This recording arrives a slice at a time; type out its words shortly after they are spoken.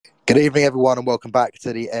Good evening, everyone, and welcome back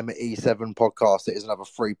to the ME7 podcast. It is another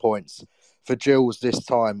 3 points for Gills this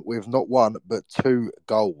time with not one, but 2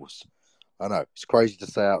 goals. I know, it's crazy to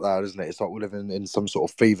say out loud, isn't it? It's like we're living in some sort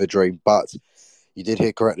of fever dream, but you did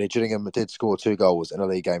hear correctly. Gillingham did score 2 goals in a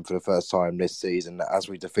league game for the first time this season as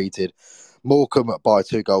we defeated Morecambe by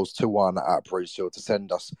 2 goals to 1 at Brucefield to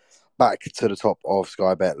send us back to the top of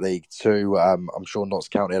Sky Bet League 2. I'm sure Notts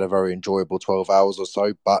County had a very enjoyable 12 hours or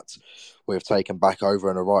so, but we've taken back over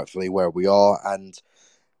and are rightfully where we are. And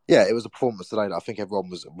yeah, it was a performance today that I think everyone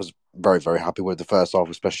was very, very happy with the first half,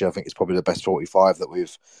 especially. I think it's probably the best 45 that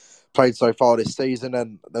we've played so far this season,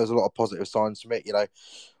 and there was a lot of positive signs from it. You know,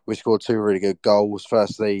 we scored 2 really good goals.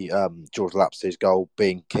 Firstly, George Lapsley's goal,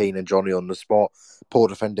 being keen and Johnny on the spot. Poor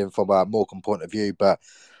defending from a Morecambe point of view, but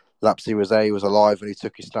Lapsley was there, he was alive, and he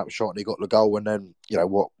took his snapshot and he got the goal. And then, you know,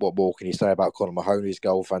 what more can you say about Conor Mahoney's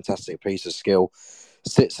goal? Fantastic piece of skill.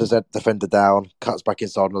 Sits as a defender down, cuts back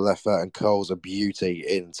inside on the left foot and curls a beauty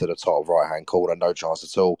into the top right-hand corner. No chance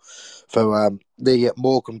at all for the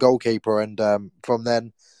Morecambe goalkeeper. And from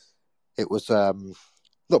then, it was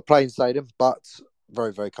not plain stadium, but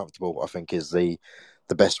very, very comfortable, I think, is the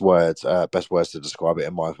best words to describe it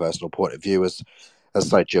in my personal point of view. As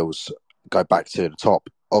say, Gills go back to the top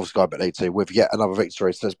of Sky Bet League 2 with yet another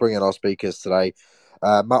victory. So let's bring in our speakers today.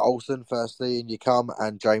 Matt Olsen, firstly, in you come,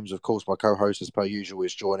 and James, of course, my co-host, as per usual,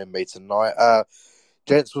 is joining me tonight.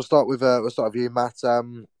 Gents, we'll start with you, Matt.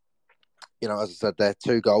 You know, as I said, there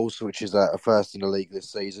 2 goals, which is a first in the league this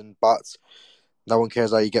season, but no one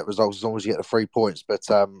cares how you get results as long as you get the 3 points. But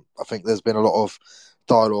I think there's been a lot of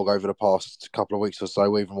dialogue over the past couple of weeks or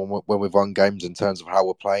so, even when we've won games, in terms of how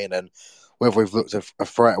we're playing and whether we've looked at a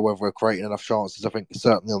threat or whether we're creating enough chances. I think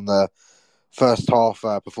certainly on the first half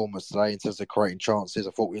performance today, in terms of creating chances, I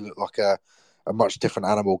thought we looked like a much different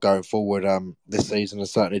animal going forward this season, and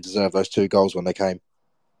certainly deserved those 2 goals when they came.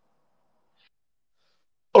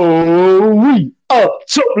 Oh, we are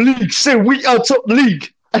top league. So we are top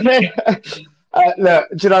league. Look,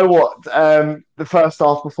 do you know what? The first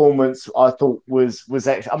half performance I thought was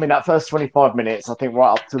excellent. I mean, that first 25 minutes, I think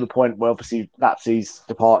right up to the point where obviously Lapsley's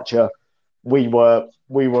departure, we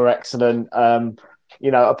were excellent. You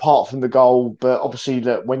know, apart from the goal, but obviously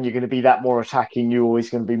that when you're going to be that more attacking, you're always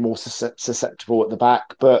going to be more susceptible at the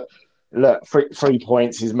back. But look, 3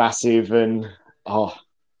 points is massive, and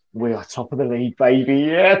we are top of the league, baby.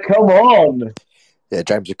 Yeah, come on. Yeah,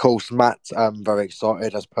 James, of course, Matt, I'm very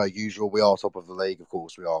excited. As per usual, we are top of the league. Of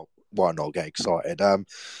course, we are. Why not get excited?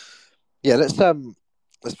 Yeah, let's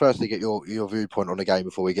firstly get your viewpoint on the game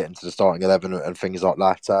before we get into the starting 11 and things like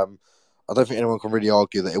that. I don't think anyone can really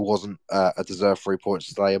argue that it wasn't a deserved 3 points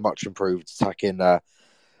today. A much improved attacking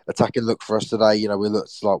look for us today. You know, we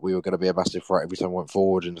looked like we were going to be a massive threat every time we went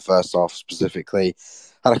forward in the first half specifically.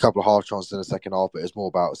 Had a couple of hard chances in the second half, but it was more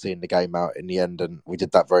about seeing the game out in the end, and we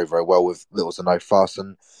did that very, very well with little to no fuss.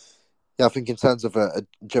 And yeah, I think in terms of a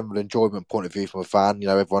general enjoyment point of view from a fan, you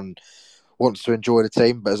know, everyone wants to enjoy the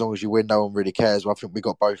team, but as long as you win, no one really cares. Well, I think we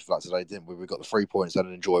got both of that today, didn't we? We got the 3 points and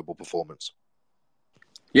an enjoyable performance.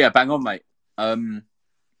 Yeah, bang on, mate.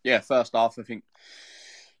 Yeah, first half, I think,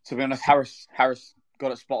 to be honest, Harris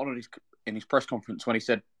got it spot on in his press conference when he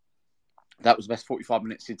said that was the best 45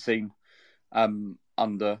 minutes he'd seen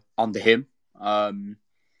under him. And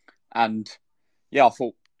yeah, I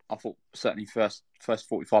thought certainly first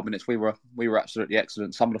 45 minutes we were absolutely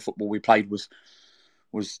excellent. Some of the football we played was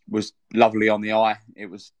lovely on the eye. It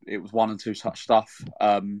was 1 and 2 touch stuff.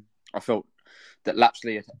 I felt that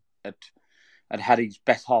Lapsley had his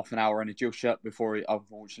best half an hour in a Gill shirt before he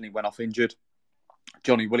unfortunately went off injured.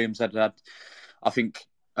 Johnny Williams had I think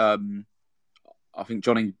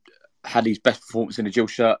Johnny had his best performance in a Gill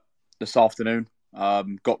shirt this afternoon.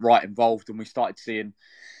 Got right involved, and we started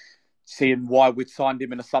seeing why we'd signed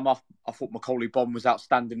him in the summer. I thought Macaulay Bonne was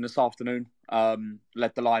outstanding this afternoon.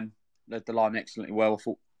 Led the line excellently well. I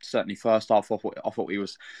thought certainly first half I thought he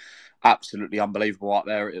was absolutely unbelievable out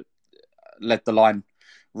there. It led the line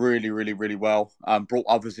really, really, really well. Brought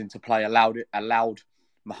others into play, allowed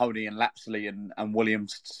Mahoney and Lapsley and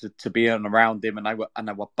Williams to be in and around him, and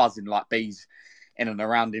they were buzzing like bees in and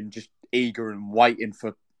around him, just eager and waiting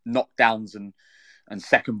for knockdowns and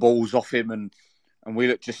second balls off him, and we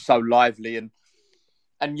looked just so lively.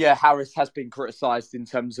 And yeah, Harris has been criticised in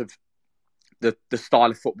terms of the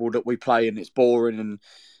style of football that we play, and it's boring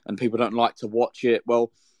and people don't like to watch it.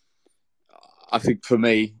 Well, I think for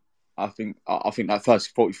me, I think that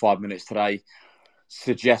first 45 minutes today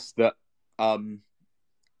suggests that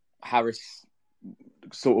Harris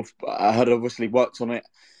sort of had obviously worked on it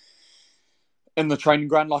in the training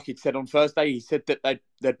ground, like he'd said on Thursday. He said that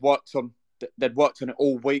they'd worked on they'd worked on it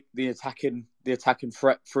all week, the attacking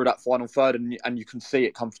threat through that final third, and you can see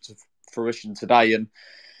it come to fruition today. And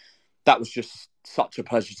that was just such a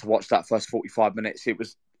pleasure to watch that first 45 minutes. It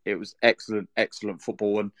was excellent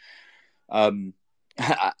football. And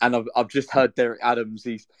and I've just heard Derek Adams.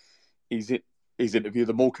 He's interviewed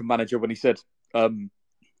the Morecambe manager when he said,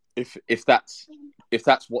 if that's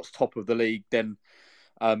what's top of the league, then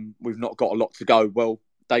we've not got a lot to go. Well,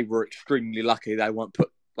 they were extremely lucky they weren't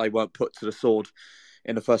put to the sword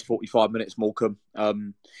in the first 45 minutes, Morecambe.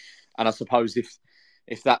 And I suppose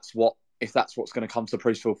if that's what's going to come to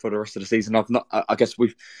Priestfield for the rest of the season, I guess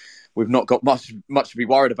we've not got much to be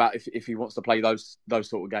worried about if he wants to play those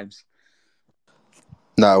sort of games.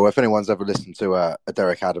 No, if anyone's ever listened to a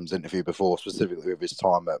Derek Adams interview before, specifically with his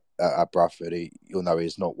time at Bradford, you'll know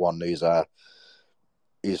he's not one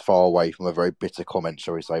he's far away from a very bitter comment,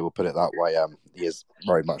 shall we say. We'll put it that way. He is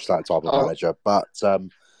very much that type of manager. But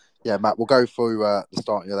yeah, Matt, we'll go through the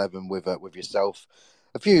starting 11 with yourself.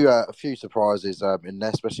 A few surprises in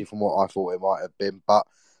there, especially from what I thought it might have been. But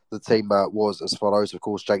the team was as follows. Of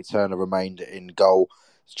course, Jake Turner remained in goal.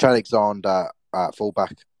 Chan Alexander at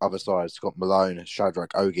fullback, other side, Scott Malone,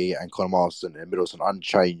 Shadrach Ogie, and Conor Marston in Middleton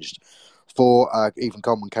unchanged. Ethan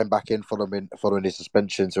Coleman came back in following his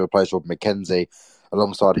suspension to replace Rob McKenzie.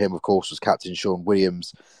 Alongside him, of course, was captain Sean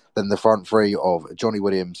Williams. Then the front three of Johnny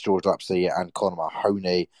Williams, George Lapsey, and Conor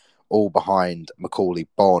Mahoney, all behind Macaulay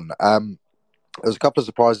Bonne. There was a couple of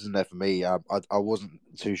surprises in there for me. I wasn't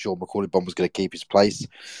too sure Macaulay Bonne was going to keep his place,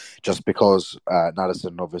 just because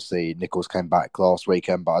Nadesan, obviously, Nichols came back last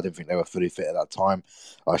weekend, but I didn't think they were fully fit at that time.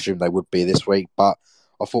 I assumed they would be this week, but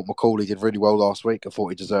I thought Macaulay did really well last week. I thought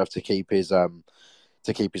he deserved to keep his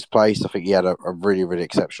place. I think he had a really, really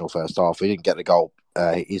exceptional first half. He didn't get the goal.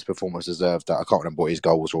 His performance deserved that. I can't remember what his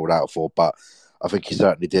goal was ruled out for, but I think he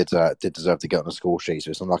certainly did deserve to get on the score sheet.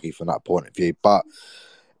 So it's unlucky from that point of view. But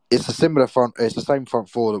it's a similar front. It's the same front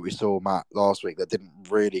four that we saw, Matt, last week. That didn't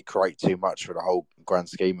really create too much for the whole grand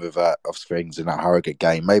scheme of things in that Harrogate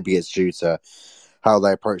game. Maybe it's due to how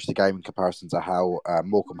they approached the game in comparison to how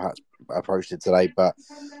Morecambe had approached it today. But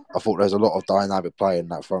I thought there was a lot of dynamic play in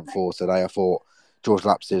that front four today. I thought George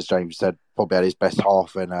Lapsey, as James said, probably had his best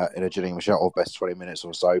half in a Gillingham shot, or best 20 minutes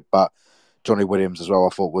or so. But Johnny Williams as well,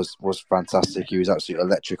 I thought was fantastic. He was absolutely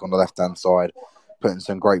electric on the left-hand side, putting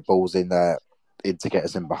some great balls in there to get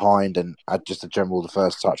us in behind, and just a general, the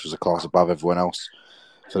first touch was a class above everyone else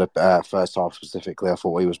for the first half specifically. I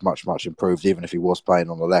thought he was much improved, even if he was playing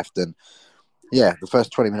on the left. And yeah, the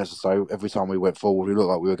first 20 minutes or so, every time we went forward, we looked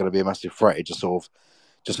like we were going to be a massive threat. It just sort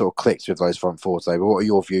of clicked with those front four today. But what are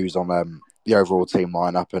your views on the overall team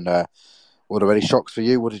lineup, and were there any shocks for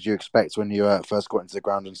you? What did you expect when you first got into the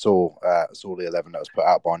ground and saw the 11 that was put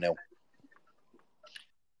out by Neil?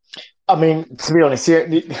 I mean, to be honest,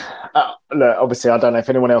 look, obviously, I don't know if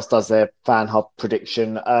anyone else does their fan hub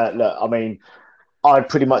prediction. Look, I mean, I'd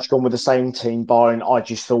pretty much gone with the same team, barring I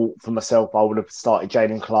just thought for myself I would have started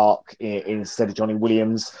Jaden Clark instead of Johnny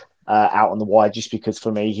Williams out on the wide, just because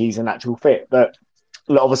for me he's a natural fit. But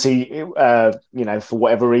look, obviously, for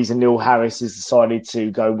whatever reason, Neil Harris has decided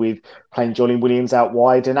to go with playing Johnny Williams out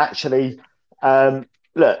wide, and actually,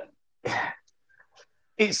 look.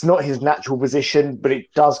 It's not his natural position, but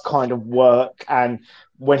it does kind of work. And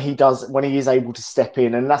when he is able to step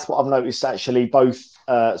in, and that's what I've noticed actually, both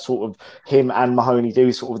sort of him and Mahoney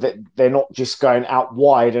do, sort of that they're not just going out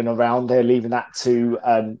wide and around, they're leaving that to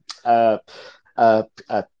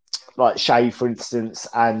like Shay, for instance,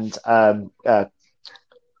 and I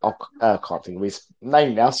can't think of his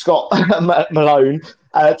name now, Scott Malone,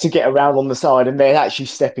 to get around on the side, and they're actually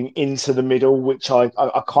stepping into the middle, which I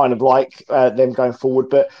kind of like them going forward.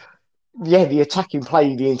 But yeah, the attacking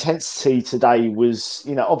play, the intensity today was,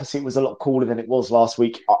 obviously it was a lot cooler than it was last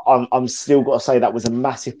week. I'm still got to say that was a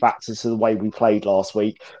massive factor to the way we played last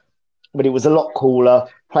week, but it was a lot cooler.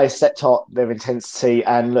 Players stepped up their intensity,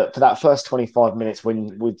 and look, for that first 25 minutes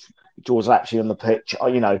with George Lapsey on the pitch,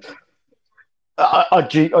 I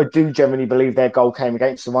do generally believe their goal came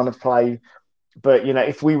against the run of play. But,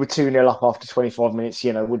 if we were 2-0 up after 25 minutes,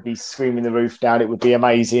 would be screaming the roof down. It would be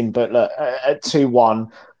amazing. But look, at 2-1,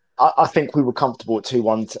 I think we were comfortable at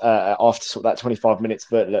 2-1 after sort of that 25 minutes.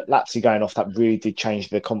 But look, Lapsey going off, that really did change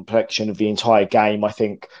the complexion of the entire game. I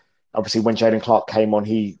think, obviously, when Jaden Clark came on,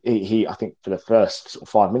 he I think for the first sort of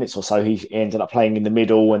 5 minutes or so, he ended up playing in the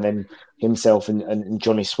middle, and then himself and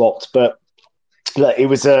Johnny swapped. But look, it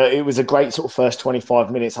was a great sort of first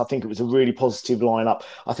 25 minutes. I think it was a really positive lineup.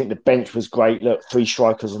 I think the bench was great. Look, 3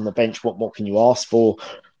 strikers on the bench. What more can you ask for?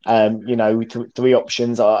 Three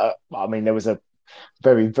options. I mean, there was a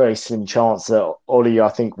very, very slim chance that Ollie, I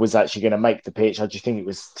think, was actually going to make the pitch. I just think it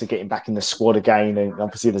was to get him back in the squad again. And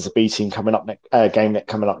obviously, there's a B team coming up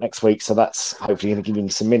coming up next week, so that's hopefully going to give him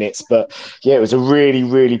some minutes. But yeah, it was a really,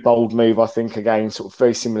 really bold move. I think again, sort of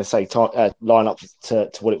very similar, say, lineup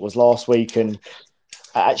to what it was last week, and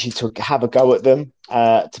actually to have a go at them,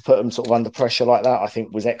 to put them sort of under pressure like that, I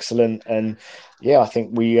think was excellent. And yeah, I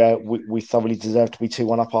think we thoroughly deserved to be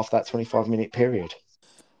 2-1 up after that 25-minute period.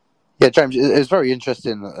 Yeah, James, it's very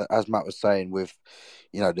interesting, as Matt was saying, with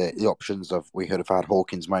the options of we could have had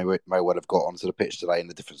Hawkins may well have got onto the pitch today in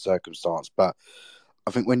a different circumstance. But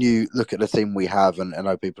I think when you look at the team we have, and I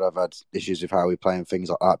know people have had issues with how we play and things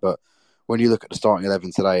like that, but when you look at the starting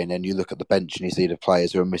 11 today and then you look at the bench and you see the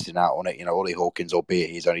players who are missing out on it, Ollie Hawkins, albeit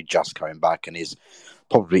he's only just coming back and he's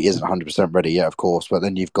probably isn't 100% ready yet, of course, but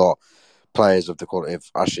then you've got players of the quality of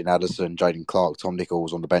Ashley Addison, Jaden Clark, Tom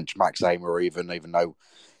Nichols on the bench, Max Amer even though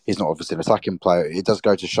he's not obviously an attacking player. It does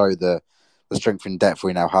go to show the strength and depth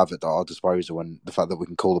we now have at our disposal, and the fact that we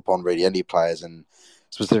can call upon really any players, and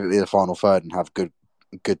specifically the final third, and have good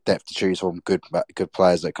depth to choose from, good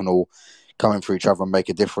players that can all come in for each other and make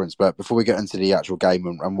a difference. But before we get into the actual game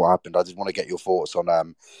and what happened, I just want to get your thoughts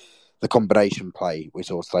on the combination play we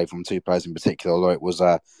saw today from two players in particular, although it was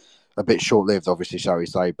a bit short-lived, obviously, shall we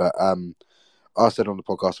say. But I said on the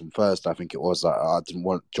podcast on Thursday, I think it was, I didn't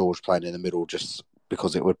want George playing in the middle just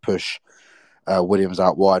because it would push Williams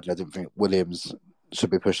out wide, and I didn't think Williams should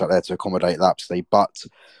be pushed out there to accommodate Lapsley. But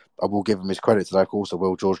I will give him his credit today. Also,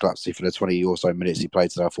 will George Lapsley for the 20 or so minutes he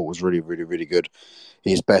played today, I thought was really, really, really good.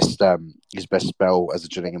 His best spell as a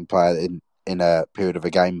Gillingham player in a period of a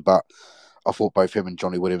game. But I thought both him and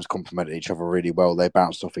Johnny Williams complemented each other really well. They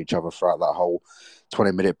bounced off each other throughout that whole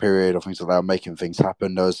 20-minute period. I think so they were making things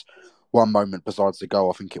happen. There was one moment besides the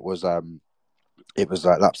goal, I think it was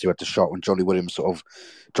Lapsley who had the shot when Johnny Williams sort of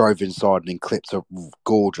drove inside and then clipped a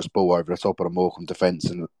gorgeous ball over the top of the Morecambe defence,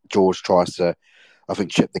 and George tries to, I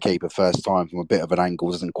think, chip the keeper first time from a bit of an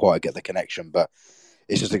angle, doesn't quite get the connection. But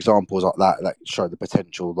it's just examples like that show the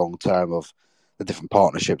potential long term of the different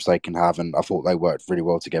partnerships they can have, and I thought they worked really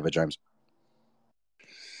well together, James.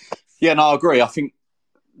 Yeah, no, I agree. I think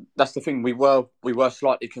that's the thing. We were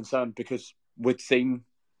slightly concerned because we'd seen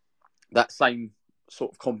that same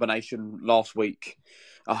sort of combination last week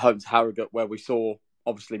at home to Harrogate, where we saw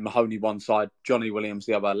obviously Mahoney one side, Johnny Williams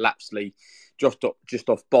the other, Lapsley just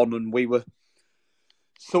off Bonn, and we were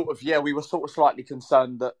sort of slightly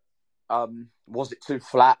concerned that was it too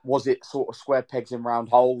flat, was it sort of square pegs in round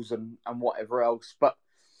holes and whatever else. But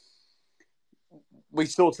we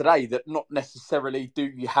saw today that not necessarily do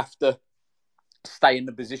you have to stay in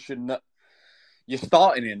the position that you're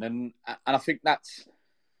starting in, and I think that's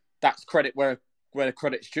credit where the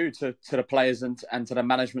credit's due to the players and to the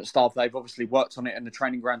management staff. They've obviously worked on it in the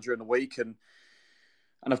training ground during the week, and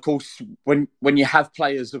of course when you have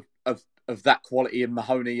players of that quality in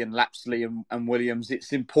Mahoney and Lapsley and Williams,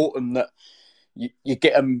 it's important that you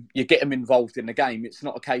get them involved in the game. It's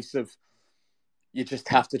not a case of you just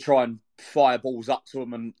have to try and fire balls up to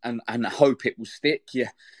them and hope it will stick. You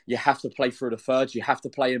have to play through the thirds. You have to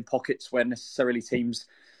play in pockets where necessarily teams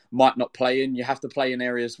might not play in. You have to play in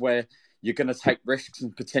areas where you're going to take risks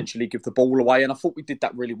and potentially give the ball away. And I thought we did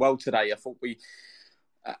that really well today. I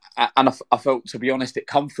felt, to be honest, it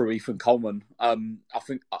come through Ethan Coleman. I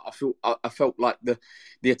felt like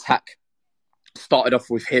the attack started off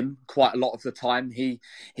with him quite a lot of the time. He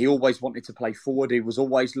always wanted to play forward. He was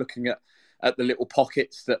always looking at the little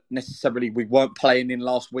pockets that necessarily we weren't playing in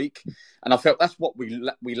last week. And I felt that's what we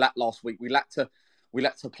lacked last week. We lacked a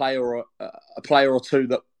player or two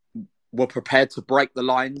that were prepared to break the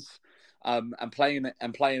lines and play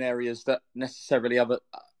in areas that necessarily other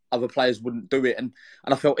players wouldn't do it. And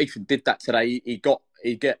I felt Ethan did that today. He got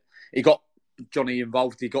Johnny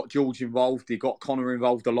involved. He got George involved. He got Connor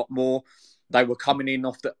involved a lot more. They were coming in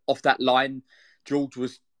off that line. George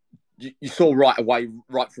was. You saw right away,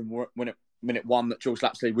 right from minute one, that George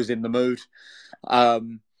Lapsley was in the mood,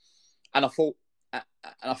 and I thought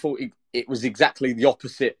it was exactly the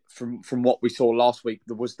opposite from what we saw last week.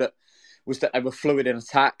 There was that they were fluid in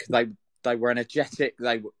attack. They were energetic.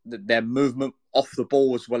 Their movement off the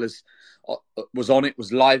ball as well as was on it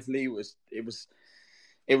was lively. It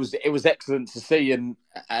was excellent to see, and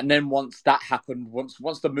then once that happened,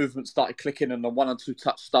 once the movement started clicking and the 1 or 2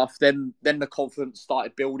 touch stuff, then the confidence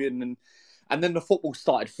started building, and then the football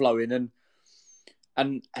started flowing,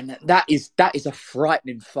 and that is a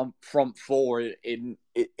frightening front four in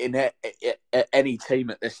any team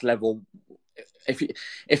at this level.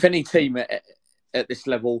 If any team at this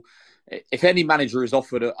level if any manager is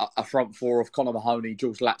offered a front four of Conor Mahoney,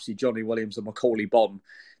 Jules Lapslie, Johnny Williams, and Macaulay Bonne,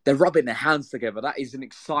 they're rubbing their hands together. That is an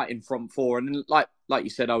exciting front four. And like you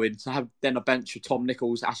said, Owen, to have then a bench of Tom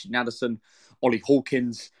Nichols, Ashley Naderson, Ollie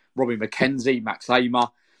Hawkins, Robbie McKenzie, Max Amer,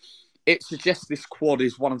 it suggests this squad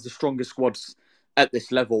is one of the strongest squads at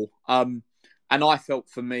this level. And I felt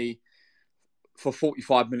for me, for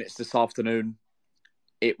 45 minutes this afternoon,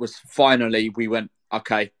 it was finally, we went,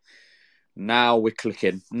 okay, now we're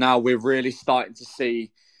clicking. Now we're really starting to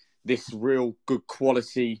see this real good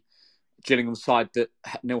quality Gillingham side that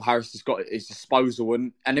Neil Harris has got at his disposal.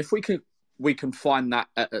 And if we can find that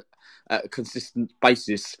at a consistent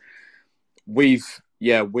basis, we're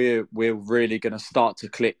really going to start to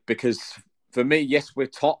click. Because for me, yes, we're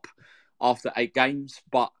top after 8 games,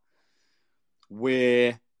 but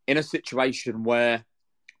we're in a situation where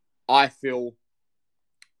I feel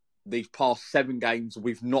these past 7 games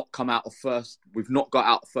we've not got out of first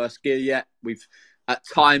gear yet. We've at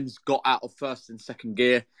times got out of first and second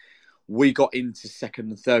gear. We got into second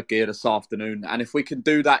and third gear this afternoon, and if we can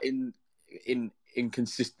do that in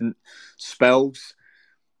consistent spells,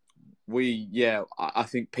 I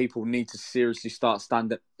think people need to seriously start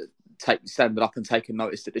standing up and taking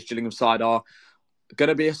notice that this Gillingham side are going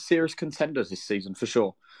to be a serious contender this season for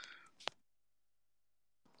sure.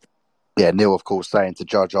 Yeah, Neil, of course, saying to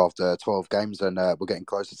judge after 12 games, and we're getting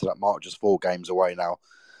closer to that mark, just 4 games away now.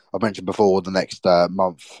 I mentioned before the next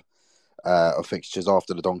month of fixtures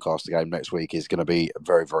after the Doncaster game next week is going to be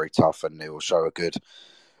very, very tough, and it will show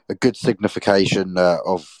a good signification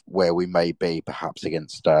of where we may be, perhaps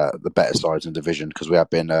against the better sides in the division, because we have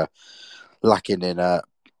been lacking in,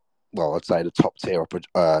 I'd say the top tier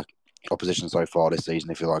opposition so far this season,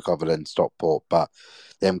 if you like, other than Stockport. But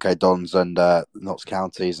the MK Dons and Notts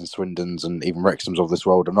Counties and Swindons and even Wrexhams of this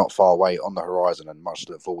world are not far away on the horizon, and much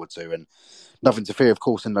to look forward to, and nothing to fear, of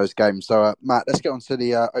course, in those games. So, Matt, let's get on to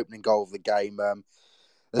the opening goal of the game.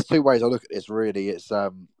 There's 2 ways I look at this, really. It's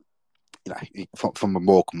from a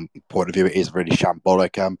Morecambe point of view, it is really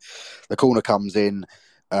shambolic. The corner comes in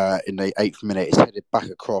the 8th minute. It's headed back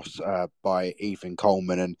across by Ethan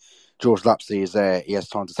Coleman, and George Lapslie is there. He has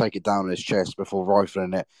time to take it down on his chest before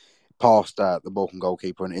rifling it past the Morecambe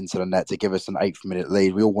goalkeeper and into the net to give us an 8th minute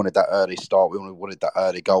lead. We all wanted that early start. We all wanted that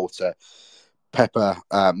early goal to pepper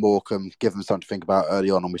Morecambe, give them something to think about early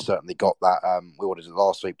on, and we certainly got that. We wanted it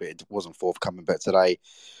last week, but it wasn't forthcoming. But today,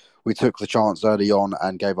 we took the chance early on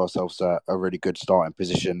and gave ourselves a really good starting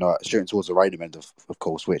position, shooting towards the Rainham end, of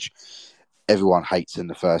course, which everyone hates in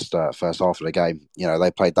the first half of the game. You know, they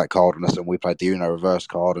played that card on us, and we played the Uno reverse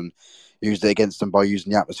card and used it against them by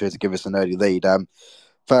using the atmosphere to give us an early lead.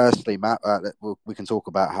 Firstly, Matt, we can talk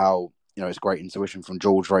about how, it's great intuition from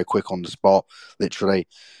George, very quick on the spot, literally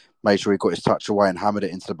made sure he got his touch away and hammered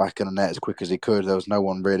it into the back of the net as quick as he could. There was no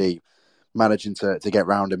one really managing to get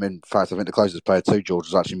round him. In fact, I think the closest player to George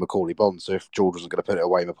was actually Macaulay Bonne. So if George wasn't going to put it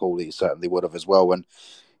away, Macaulay certainly would have as well. And,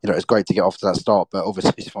 it's great to get off to that start. But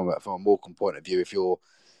obviously, from a Morecambe point of view, if you're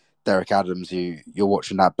Derek Adams, you're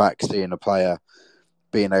watching that back, seeing a player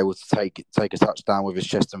being able to take a touchdown with his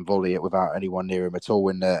chest and volley it without anyone near him at all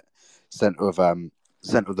in the centre of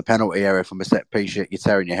the penalty area from a set piece, you're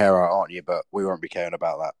tearing your hair out, aren't you? But we won't be caring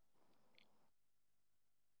about that.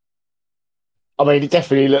 I mean, it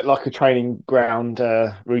definitely looked like a training ground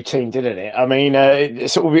routine, didn't it? I mean,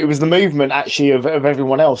 it was the movement actually of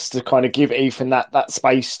everyone else to kind of give Ethan that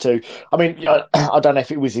space to. I mean, I don't know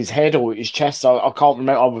if it was his head or his chest. I can't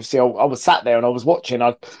remember. Obviously, I was sat there and I was watching.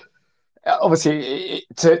 Obviously,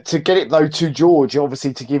 to get it though to George,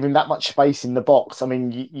 obviously to give him that much space in the box. I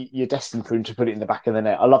mean, you're destined for him to put it in the back of the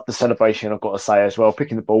net. I love the celebration. I've got to say as well,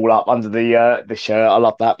 picking the ball up under the shirt. I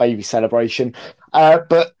love that baby celebration.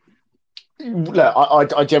 But look,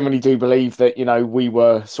 I generally do believe that, we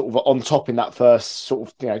were sort of on top in that first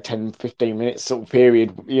sort of, 10, 15 minutes sort of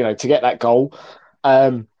period, to get that goal.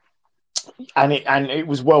 And it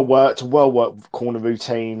was well worked corner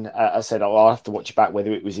routine. I said, I'll have to watch it back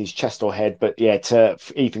whether it was his chest or head, but yeah, to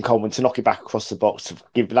Ethan Coleman to knock it back across the box, to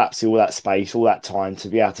give Lapslie all that space, all that time to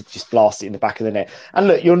be able to just blast it in the back of the net. And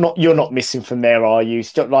look, you're not missing from there, are you?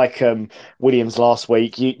 It's just like Williams last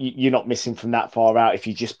week. You're not missing from that far out if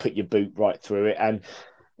you just put your boot right through it. And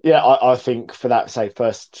yeah, I think for that, say,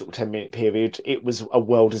 first sort of 10-minute period, it was a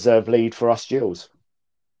well-deserved lead for us Gills.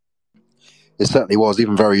 It certainly was,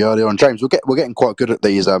 even very early on. James, we're getting quite good at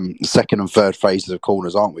these second and third phases of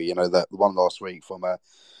corners, aren't we? The one last week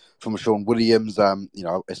from Sean Williams,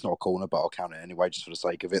 it's not a corner, but I'll count it anyway, just for the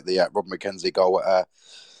sake of it. The Rob McKenzie goal at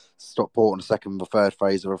Stockport in the second and third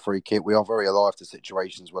phase of a free kick. We are very alive to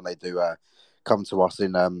situations when they do come to us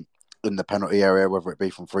in the penalty area, whether it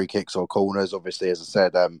be from free kicks or corners. Obviously, as I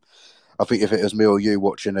said, I think if it was me or you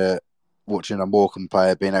watching a Morecambe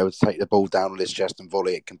player being able to take the ball down on his chest and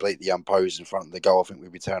volley it completely unposed in front of the goal, I think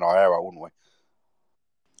we'd be turning our hair out, wouldn't we?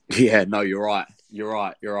 Yeah, no, you're right.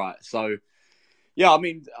 So, yeah, I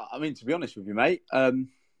mean, to be honest with you, mate, I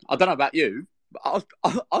don't know about you, but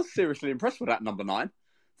I was seriously impressed with that number 9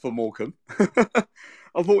 for Morecambe.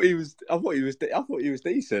 I thought he was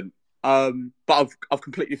decent. But I've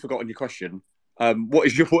completely forgotten your question. What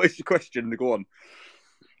is your question? Go on.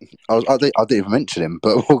 I didn't even mention him,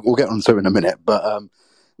 but we'll get on to it in a minute. But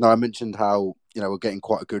no, I mentioned how we're getting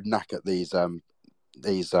quite a good knack at these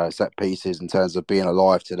set pieces in terms of being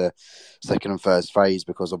alive to the second and first phase,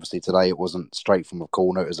 because obviously today it wasn't straight from a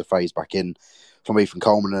corner, it was a phase back in from Ethan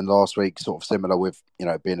Coleman, and last week sort of similar with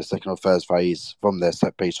being a second or first phase from their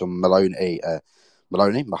set piece from Mahoney,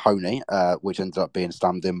 which ended up being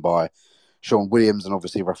slammed in by Sean Williams, and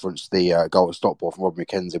obviously referenced the goal at Stockport from Rob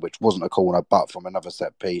McKenzie, which wasn't a corner but from another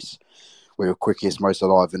set piece. We were quickest, most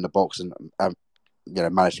alive in the box, and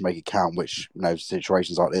managed to make it count. Which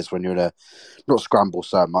situations like this, when you're in a not scramble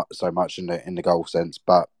so much in the goal sense,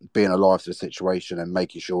 but being alive to the situation and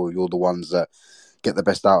making sure you're the ones that get the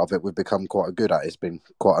best out of it, we've become quite good at. It's been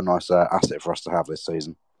quite a nice asset for us to have this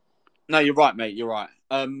season. No, you're right, mate. You're right.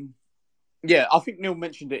 Yeah, I think Neil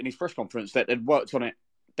mentioned it in his press conference that they'd worked on it.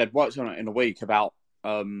 They'd worked on it in a week about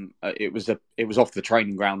it was off the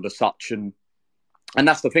training ground as such, and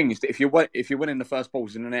that's the thing is that if you're winning the first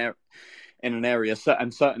balls in an area,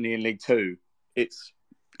 and certainly in League Two, it's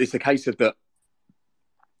a case of that.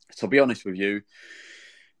 To be honest with you,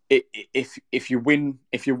 if you win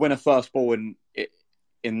a first ball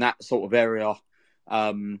in that sort of area,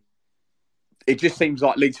 it just seems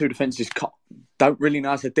like League Two defences don't really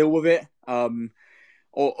know how to deal with it.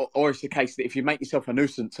 Or it's the case that if you make yourself a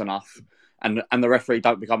nuisance enough, and the referee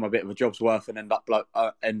don't become a bit of a job's worth and end up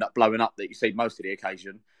blowing up, that you see most of the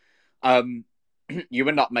occasion, you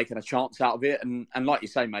end up making a chance out of it. And like you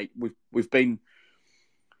say, mate, we've been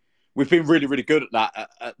really, really good at that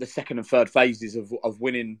at the second and third phases of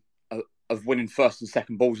winning first and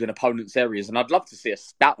second balls in opponents' areas. And I'd love to see a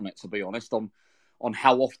stat on it, to be honest, on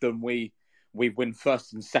how often we win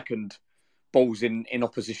first and second balls in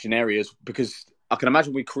opposition areas, because I can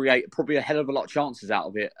imagine we create probably a hell of a lot of chances out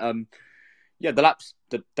of it. The lapse,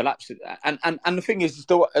 and the thing is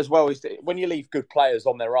still as well is that when you leave good players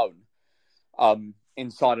on their own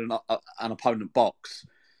inside an opponent box,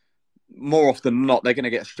 more often than not they're going to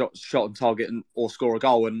get a shot on target or score a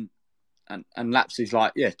goal, and Laps is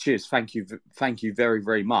like, yeah, cheers, thank you very,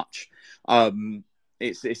 very much.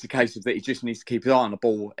 It's a case of that he just needs to keep his eye on the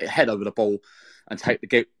ball, head over the ball, and take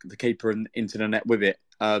the keeper into the net with it.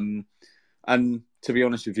 And to be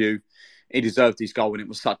honest with you, he deserved his goal, and it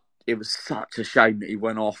was such a shame that he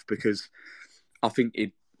went off, because I think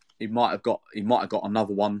he might have got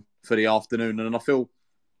another one for the afternoon. And I feel,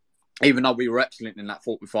 even though we were excellent in that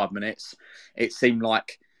 45 minutes, it seemed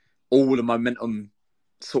like all the momentum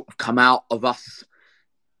sort of come out of us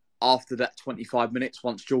after that 25 minutes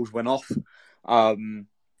once Jules went off,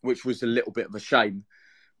 which was a little bit of a shame.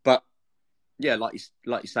 But yeah, like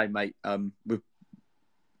you say, mate,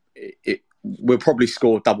 we'll probably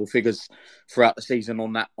score double figures throughout the season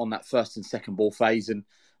on that first and second ball phase, and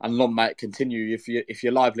long may it continue. If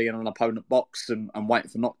you're lively in an opponent box and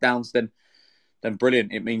waiting for knockdowns, then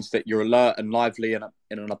brilliant. It means that you're alert and lively in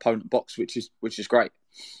an opponent box, which is great.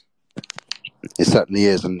 It certainly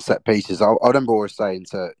is, and set pieces. I remember always saying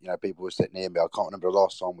to people who were sitting near me, I can't remember the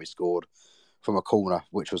last time we scored from a corner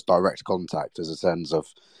which was direct contact, as a sense of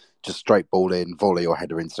just straight ball in, volley or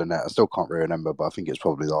header into the net. I still can't really remember, but I think it was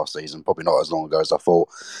probably last season, probably not as long ago as I thought.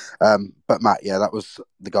 But Matt, yeah, that was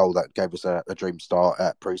the goal that gave us a dream start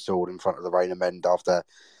at Pre-Sword in front of the Rain and Mend after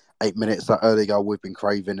 8 minutes. That early goal we've been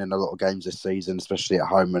craving in a lot of games this season, especially at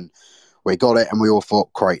home, and we got it, and we all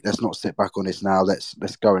thought, great, let's not sit back on this now. Let's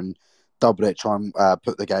go and double it, try and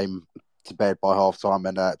put the game to bed by half time,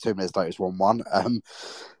 and 2 minutes later it's 1-1.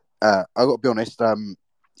 I've got to be honest,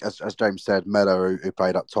 as James said, Mellor, who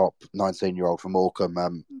played up top, 19-year-old from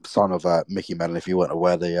Morecambe, son of Mickey Mellor, if you weren't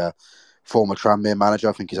aware, the former Tranmere manager.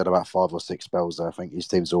 I think he's had about 5 or 6 spells there. I think his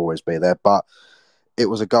teams will always be there. But it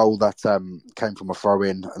was a goal that came from a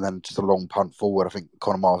throw-in and then just a long punt forward. I think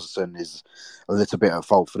Conor Masterson is a little bit at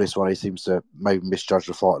fault for this one. He seems to maybe misjudge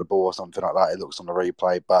the flight of the ball or something like that. It looks on the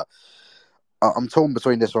replay. But I'm torn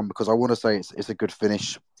between this one, because I want to say it's a good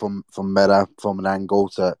finish from Mellor from an angle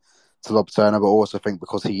to lob Turner, but also think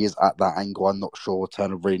because he is at that angle, I'm not sure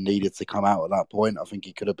Turner really needed to come out at that point. I think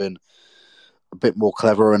he could have been a bit more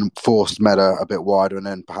clever and forced Mellor a bit wider, and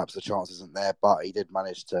then perhaps the chance isn't there. But he did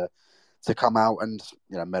manage to come out, and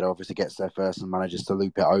Mellor obviously gets there first and manages to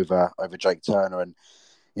loop it over Jake Turner, and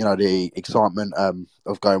the excitement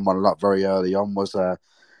of going 1-0 up very early on was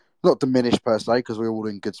not diminished per se, because we were all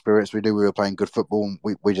in good spirits. We knew we were playing good football,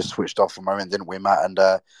 and we just switched off for a moment, didn't we, Matt? And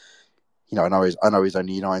I know he's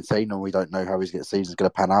only 19, and we don't know how his season's going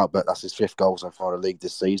to pan out, but that's his 5th goal so far in the league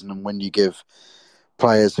this season. And when you give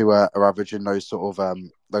players who are averaging those sort of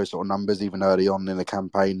numbers even early on in the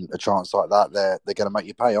campaign a chance like that, they're going to make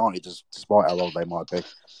you pay, aren't they? Despite how old they might be.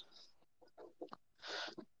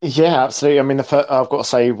 Yeah, absolutely. I mean, I've got to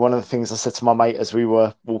say, one of the things I said to my mate as we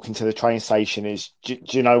were walking to the train station is, do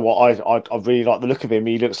you know what? I really like the look of him.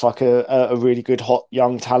 He looks like a really good, hot,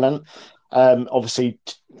 young talent. Obviously,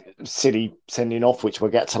 silly sending off, which we'll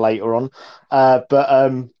get to later on.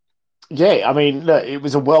 But yeah, I mean, look, it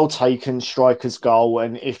was a well taken striker's goal,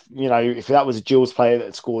 and if that was a Gills player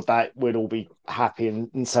that scored that, we'd all be happy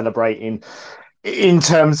and celebrating. In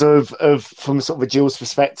terms of from sort of a Gills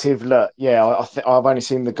perspective, look, yeah, I've only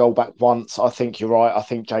seen the goal back once. I think you're right. I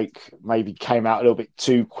think Jake maybe came out a little bit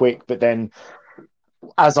too quick, but then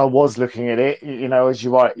as I was looking at it, as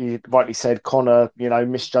you rightly said, Connor,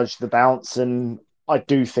 misjudged the bounce, and I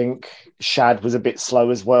do think Shad was a bit slow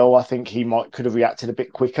as well. I think he could have reacted a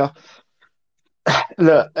bit quicker.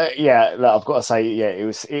 Look, I've got to say, yeah,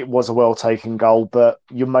 it was a well taken goal, but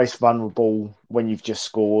you're most vulnerable when you've just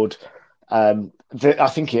scored. I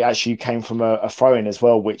think it actually came from a throw in as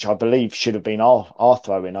well, which I believe should have been our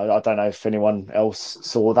throw in. I don't know if anyone else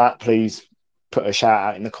saw that. Please put a shout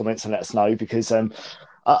out in the comments and let us know, because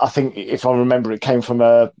I think if I remember, it came from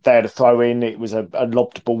they had a throw in. It was a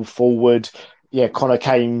lobbed ball forward. Yeah, Connor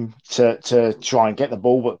came to try and get the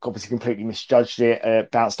ball, but obviously completely misjudged it.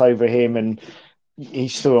 Bounced over him, and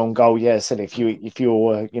he's still on goal. Yeah, so if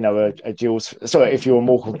you're a Gills, sorry, if you're a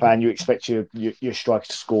Morecambe fan, you expect your striker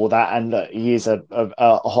to score that, and he is a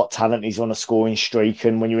hot talent. He's on a scoring streak,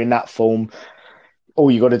 and when you're in that form, all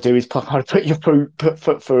you got to do is put your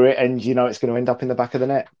foot through it, and it's going to end up in the back of the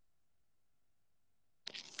net.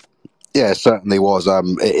 Yeah, it certainly was.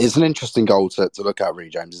 It's an interesting goal to look at, really,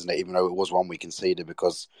 James, isn't it? Even though it was one we conceded,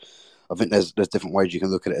 because I think there's different ways you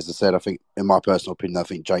can look at it. As I said, I think, in my personal opinion, I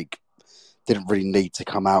think Jake didn't really need to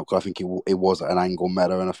come out, because I think it was at an angle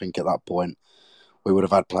Meta, and I think at that point we would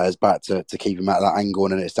have had players back to keep him at that angle,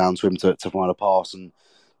 and then it's down to him to find a pass, and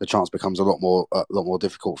the chance becomes a lot more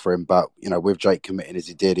difficult for him. But with Jake committing as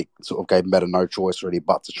he did, it sort of gave Meta no choice really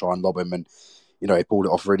but to try and lob him, and he pulled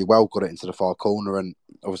it off really well, got it into the far corner, and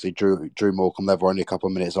obviously drew Morecambe level only a couple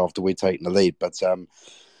of minutes after we'd taken the lead. But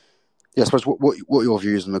yeah, I suppose what are your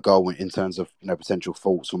views on the goal in terms of potential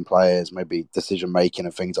faults from players, maybe decision making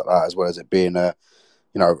and things like that, as well as it being a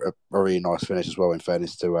really nice finish as well, in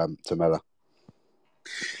fairness to Miller.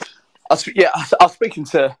 I was speaking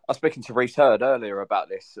to Reece Hurd earlier about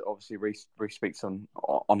this. Obviously, Reece speaks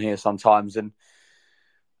on here sometimes, and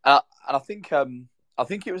I think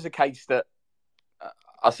it was a case that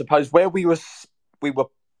I suppose where we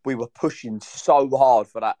were pushing so hard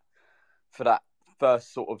for that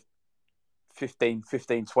first sort of 15,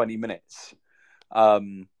 20 minutes. I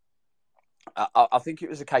think it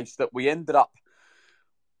was a case that we ended up.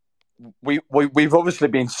 We've obviously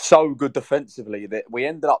been so good defensively that we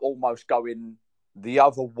ended up almost going the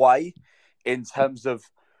other way, in terms of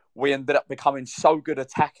we ended up becoming so good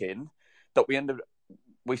attacking that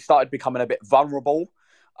we started becoming a bit vulnerable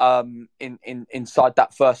inside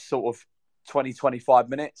that first sort of 20, 25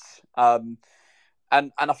 minutes. And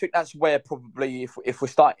I think that's where probably if we're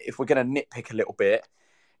going to nitpick a little bit,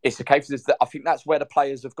 it's the case is that I think that's where the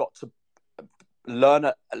players have got to learn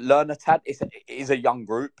a tad. It is a young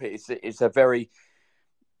group. It's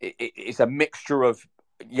a mixture of,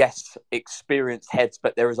 yes, experienced heads,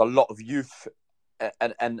 but there is a lot of youth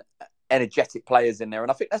and energetic players in there. And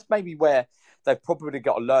I think that's maybe where they've probably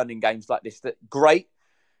got to learn in games like this. That great,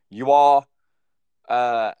 you are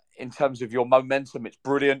in terms of your momentum, it's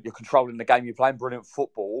brilliant. You're controlling the game. You're playing brilliant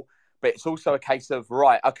football. But it's also a case of,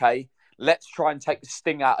 right, okay, let's try and take the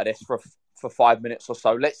sting out of this for 5 minutes or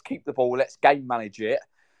so. Let's keep the ball. Let's game manage it,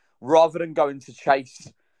 rather than going to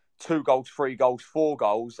chase 2 goals, 3 goals, 4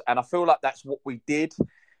 goals. And I feel like that's what we did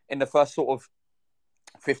in the first sort of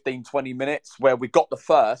 15, 20 minutes, where we got the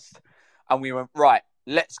first and we went, right,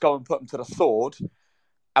 let's go and put them to the sword.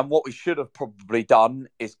 And what we should have probably done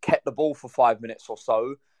is kept the ball for 5 minutes or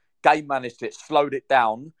so, game managed it, slowed it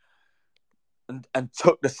down, and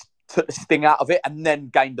took the sting out of it, and then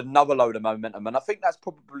gained another load of momentum. And I think that's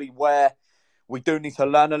probably where we do need to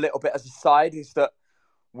learn a little bit as a side, is that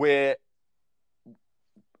we've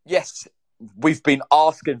been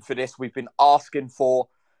asking for this. We've been asking for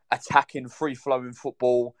attacking, free-flowing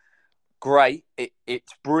football. Great.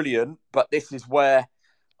 It's brilliant. But this is where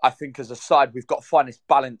I think as a side, we've got to find this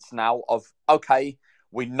balance now of, okay,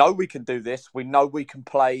 we know we can do this. We know we can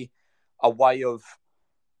play a way of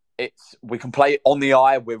we can play it on the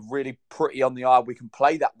eye. We're really pretty on the eye. We can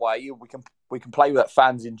play that way. We can play that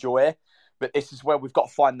fans enjoy. But this is where we've got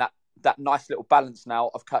to find that nice little balance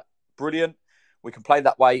now of brilliant. We can play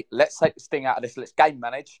that way. Let's take the sting out of this. Let's game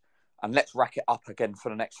manage and let's rack it up again for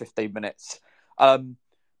the next 15 minutes.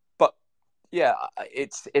 But yeah,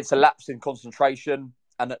 it's a lapse in concentration.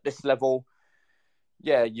 And at this level,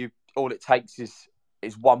 yeah, all it takes is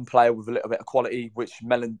one player with a little bit of quality, which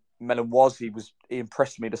Mellon was. He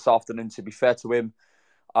impressed me this afternoon, to be fair to him.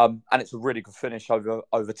 And it's a really good finish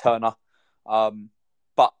over Turner.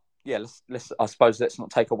 But yeah, let's not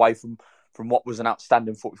take away from what was an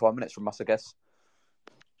outstanding 45 minutes from us, I guess.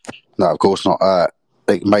 No, of course not.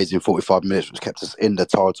 Amazing 45 minutes, which kept us in the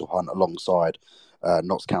title hunt alongside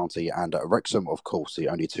Notts County and Wrexham, of course, the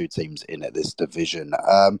only two teams in this division.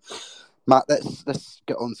 Matt, let's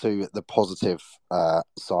get on to the positive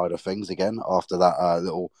side of things again after that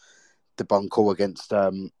little debacle against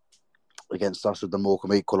us with the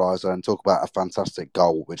Morecambe equaliser, and talk about a fantastic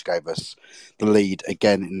goal which gave us the lead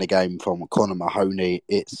again in the game from Conor Mahoney.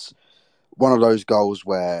 It's one of those goals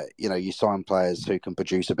where, you know, you sign players who can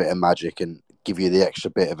produce a bit of magic and give you the extra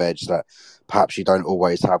bit of edge that perhaps you don't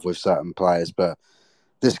always have with certain players. But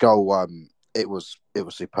this goal, it was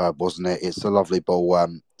superb, wasn't it? It's a lovely ball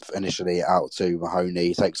initially out to Mahoney.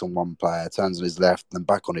 He takes on one player, turns on his left, then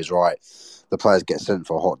back on his right. The players get sent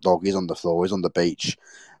for a hot dog. He's on the floor, he's on the beach,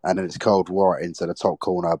 and then it's curled right into the top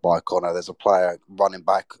corner by Conor. There's a player running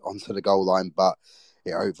back onto the goal line, but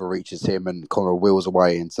it overreaches him, and Conor wheels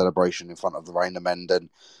away in celebration in front of the Rainer men. And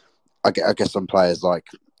I guess some players like,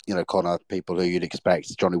 you know, Conor, people who you'd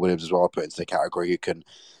expect, Johnny Williams as well, put into the category, who can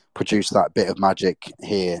produce that bit of magic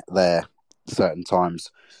here, there, certain times.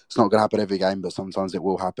 It's not going to happen every game, but sometimes it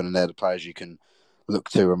will happen, and they're the players you can look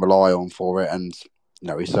to and rely on for it. And, you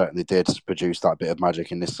know, he certainly did produce that bit of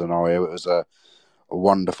magic in this scenario. It was a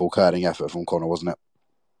wonderful curling effort from Conor, wasn't it?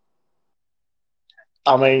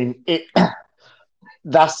 I mean,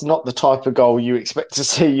 that's not the type of goal you expect to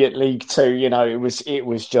see at League Two. You know, it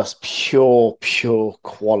was just pure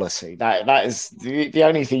quality. That is the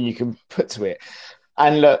only thing you can put to it.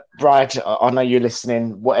 And look, Brad, I know you're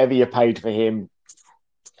listening. Whatever you paid for him,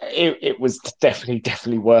 it was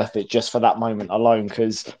definitely worth it just for that moment alone.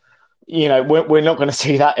 Because, you know, we're not going to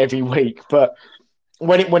see that every week. But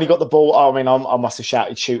when he got the ball, I mean, I must have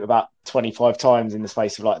shouted shoot about 25 times in the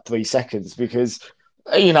space of like 3 seconds, because,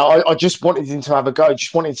 you know, I just wanted him to have a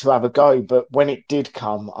go. But when it did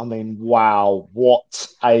come, I mean, wow, what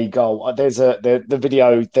a goal. There's the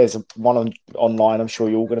video, there's one online. I'm sure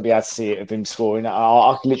you're all going to be able to see it of him scoring.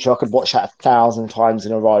 I could watch that 1,000 times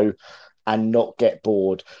in a row and not get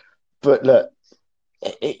bored. But look,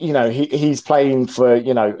 you know, he's playing for,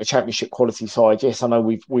 you know, a championship quality side. Yes, I know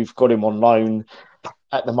we've got him on loan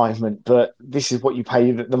at the moment, but this is what you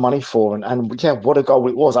pay the money for. And yeah, what a goal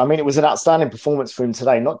it was. I mean, it was an outstanding performance for him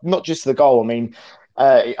today. Not just the goal. I mean,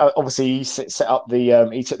 obviously he set up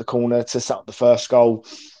he took the corner to set up the first goal.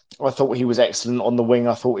 I thought he was excellent on the wing.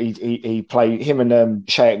 I thought he played, him and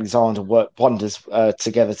Shea Alexander worked wonders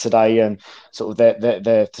together today, and sort of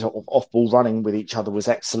their sort of off ball running with each other was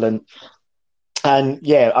excellent. And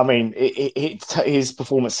yeah, I mean, his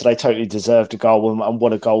performance today totally deserved a goal, and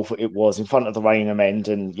what a goal it was in front of the Rainham end.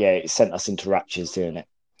 And yeah, it sent us into raptures doing it.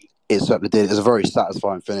 It certainly did. It was a very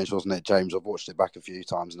satisfying finish, wasn't it, James? I've watched it back a few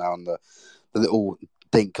times now, and the little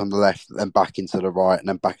dink on the left, then back into the right, and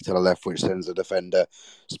then back to the left, which sends the defender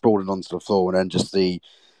sprawling onto the floor, and then just the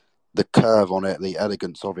curve on it, the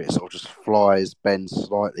elegance of it, sort of just flies, bends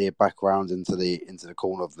slightly back round into the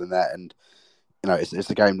corner of the net. And you know, it's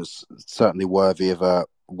a game that's certainly worthy of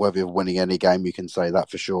winning any game. You can say that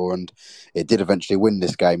for sure. And it did eventually win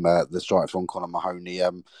this game. The strike from Conor Mahoney.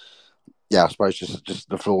 Yeah, I suppose just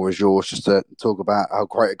the floor is yours, just to talk about how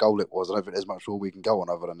great a goal it was. I don't think there's much more we can go on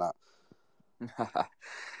other than that.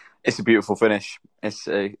 It's a beautiful finish. It's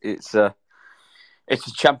a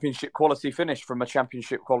championship quality finish from a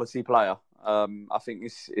championship quality player. I think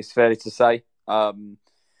it's fair to say. I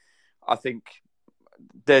think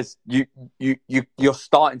there's you're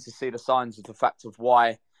starting to see the signs of the fact of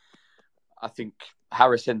why I think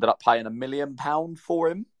Harris ended up paying £1 million for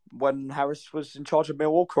him when Harris was in charge of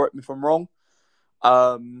Millwall. Correct me if I'm wrong.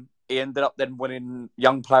 He ended up then winning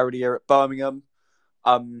Young Player of the Year at Birmingham,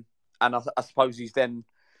 and I suppose he's then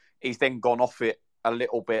gone off it a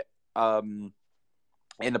little bit in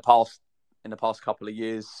the past couple of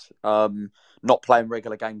years, not playing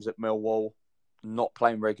regular games at Millwall, not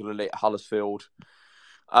playing regularly at Huddersfield.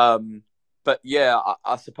 But yeah,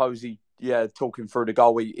 I suppose talking through the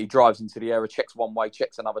goal, he drives into the area, checks one way,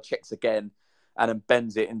 checks another, checks again, and then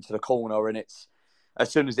bends it into the corner. And it's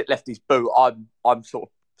as soon as it left his boot, I'm sort of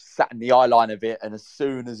sat in the eye line of it, and as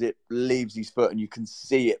soon as it leaves his foot and you can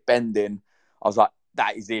see it bending, I was like,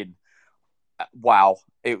 that is in. Wow,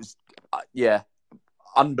 it was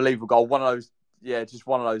unbelievable goal. One of those, just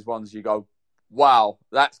one of those ones you go, wow,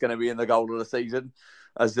 that's going to be in the goal of the season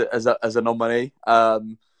as a nominee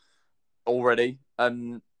already.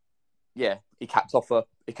 And yeah, he capped off a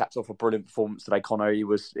brilliant performance today, Connor. He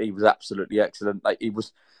was absolutely excellent. Like he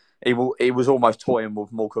was almost toying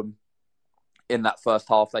with Morecambe in that first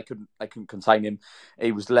half. They couldn't contain him.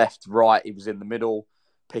 He was left, right. He was in the middle,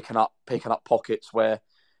 picking up pockets where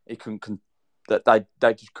he couldn't. That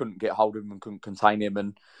they just couldn't get hold of him and couldn't contain him.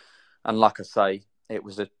 And like I say, it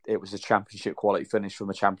was a championship quality finish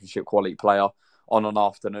from a championship quality player on an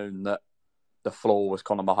afternoon that the floor was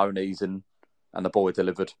Conor Mahoney's and the boy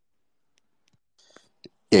delivered.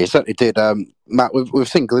 Yeah, he certainly did. Matt, we've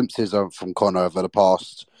seen glimpses from Conor over the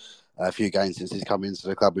past few games since he's come into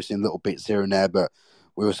the club. We've seen little bits here and there, but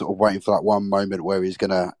we were sort of waiting for that one moment where he's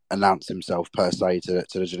going to announce himself per se to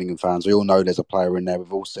the Gillingham fans. We all know there's a player in there.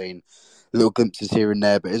 We've all seen little glimpses here and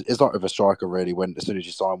there, but it's like with a striker really. When as soon as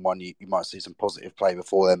you sign one, you might see some positive play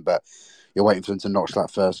before then, but you're waiting for them to notch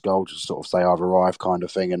that first goal, just sort of say I've arrived kind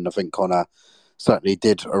of thing. And I think Conor certainly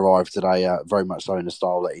did arrive today, very much so in the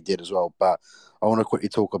style that he did as well. But I want to quickly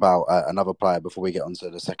talk about another player before we get onto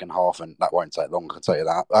the second half, and that won't take long, I can tell you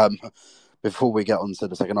that. Before we get onto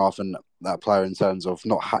the second half, and that player in terms of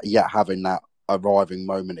not yet having that arriving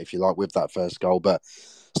moment, if you like, with that first goal, but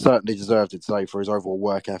certainly deserved it today for his overall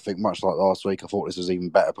work ethic, much like last week. I thought this was even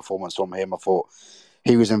better performance from him. I thought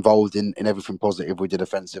he was involved in everything positive we did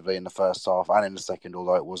offensively in the first half and in the second,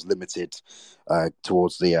 although it was limited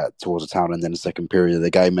towards the town and then the second period of the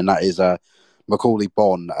game. And that is Macaulay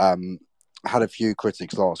Bonne. Had a few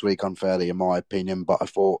critics last week, unfairly in my opinion, but I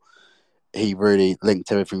thought he really linked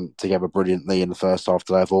everything together brilliantly in the first half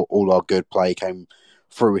today. I thought all our good play came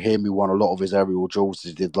through him. He won a lot of his aerial duels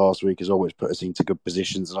as he did last week as well, which put us into good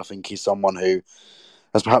positions. And I think he's someone who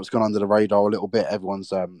has perhaps gone under the radar a little bit.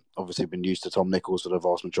 Everyone's obviously been used to Tom Nichols for the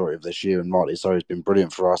vast majority of this year, and rightly so. He's been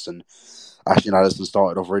brilliant for us. And Ashton Addison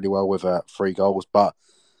started off really well with 3 goals. But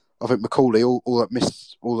I think Macaulay, all that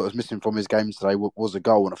was missing from his game today was a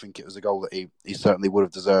goal, and I think it was a goal that he certainly would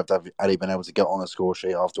have deserved had he been able to get on a score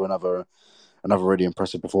sheet after another really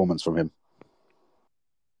impressive performance from him.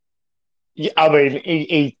 Yeah, I mean,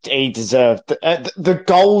 he deserved the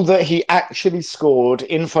goal that he actually scored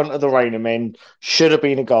in front of the Rainimen should have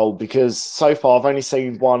been a goal, because so far I've only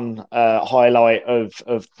seen one highlight of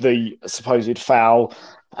the supposed foul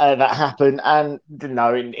that happened, and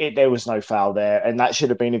no, there was no foul there, and that should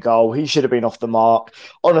have been a goal. He should have been off the mark.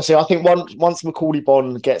 Honestly, I think once Macaulay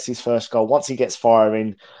Bonne gets his first goal, once he gets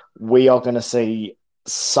firing, we are going to see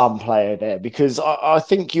some player there, because I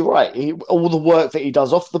think you're right. All the work that he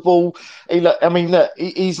does off the ball,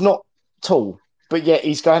 he's not tall, but yet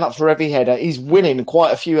he's going up for every header. He's winning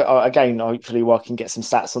quite a few. Again, hopefully I can get some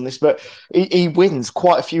stats on this, but he wins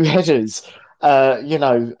quite a few headers.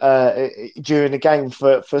 During the game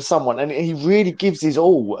for someone, and he really gives his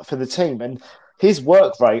all for the team. And his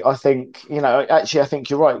work rate, I think, I think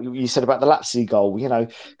you're right. You said about the Lapsey goal.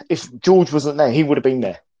 If George wasn't there, he would have been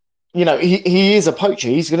there. He is a poacher.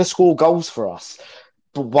 He's going to score goals for us.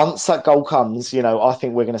 But once that goal comes, I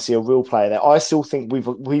think we're going to see a real player there. I still think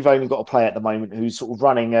we've only got a player at the moment who's sort of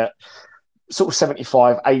running at sort of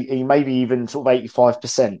 75, 80, maybe even sort of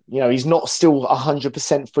 85%. He's not still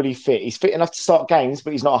 100% fully fit. He's fit enough to start games,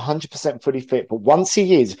 but he's not 100% fully fit. But once he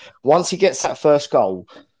gets that first goal,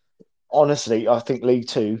 honestly, I think League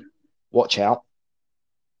Two, watch out.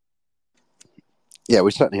 Yeah,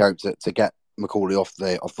 we certainly hope to get Macaulay off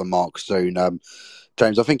the mark soon.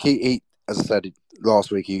 James, I think he as I said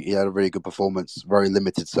last week, he had a really good performance, very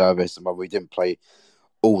limited service, and while we didn't play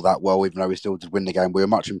all that well, even though we still did win the game, we were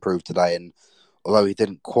much improved today. And although he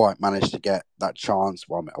didn't quite manage to get that chance,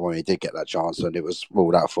 he did get that chance, and it was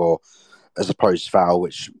ruled out for a supposed foul,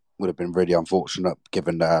 which would have been really unfortunate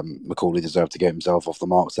given Macaulay deserved to get himself off the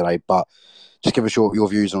mark today. But just give us your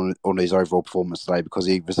views on his overall performance today, because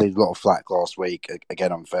he received a lot of flack last week,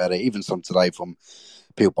 again unfairly, even some today from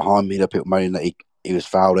people behind me, people moaning that he was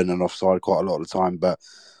fouling and offside quite a lot of the time. But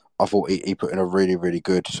I thought he put in a really, really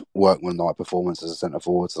good workman-like performance as a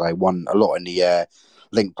centre-forward today. Won a lot in the air,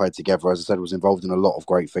 link played together, as I said, was involved in a lot of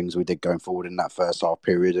great things we did going forward in that first half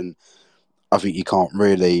period. And I think you can't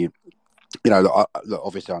really...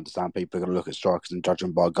 obviously I understand people are going to look at strikers and judge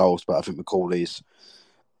them by goals, but I think Macaulay's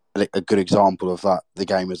a good example of that. The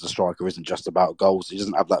game as a striker isn't just about goals. He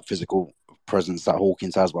doesn't have that physical presence that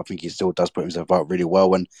Hawkins has, but I think he still does put himself out really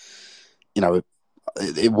well. And,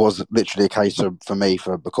 it was literally a case of, for me,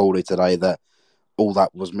 for Macaulay today, that all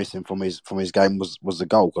that was missing from his game was the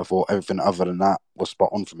goal. I thought everything other than that was spot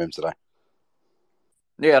on from him today.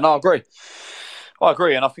 Yeah, no, I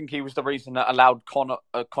agree, and I think he was the reason that allowed Connor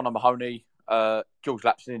Mahoney, George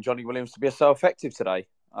Lapsley, and Johnny Williams to be so effective today.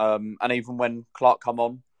 And even when Clark come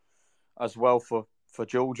on as well for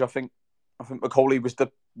George, I think Macaulay was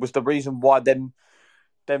the reason why them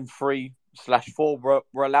 3/4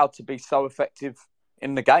 were allowed to be so effective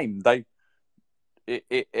in the game.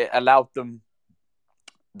 It allowed them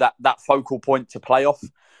that focal point to play off.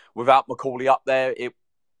 Without Macaulay up there,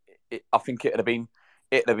 I think it'd have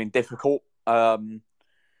been difficult. And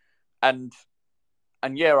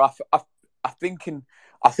yeah, I think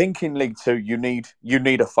in League Two you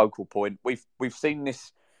need a focal point. We've seen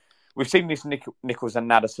this Nichols and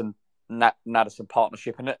Naddison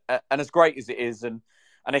partnership, and as great as it is, and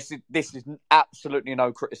this is absolutely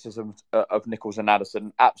no criticism of Nichols and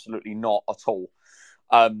Naddison, absolutely not at all,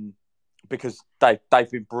 because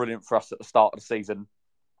they've been brilliant for us at the start of the season.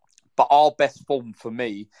 But our best form for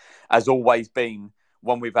me has always been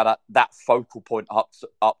when we've had that focal point up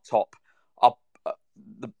top.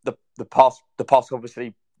 The past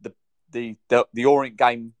obviously the Orient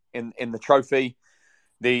game in the trophy,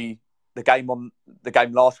 the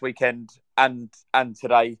game last weekend, and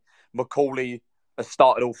today, Macaulay has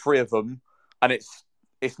started all three of them, and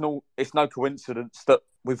it's no coincidence that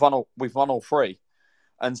we've won all three.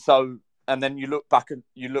 And so, and then you look back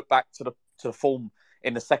to the form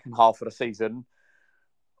in the second half of the season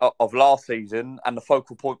of last season, and the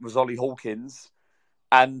focal point was Ollie Hawkins,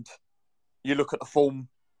 and you look at the form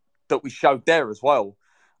that we showed there as well,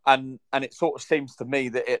 and it sort of seems to me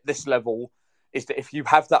that at this level is that if you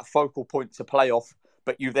have that focal point to play off,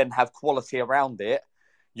 but you then have quality around it,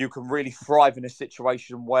 you can really thrive in a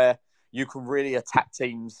situation where you can really attack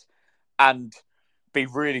teams and be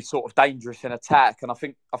really sort of dangerous in attack. And I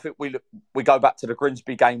think we go back to the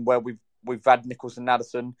Grimsby game where we've had Nichols and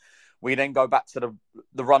Naddison. We then go back to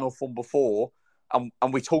the run-off from before, and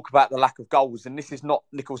we talk about the lack of goals. And this is not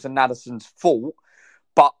Nichols and Naddison's fault,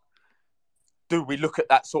 but do we look at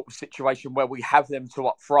that sort of situation where we have them two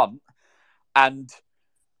up front, and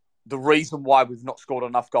the reason why we've not scored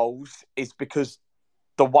enough goals is because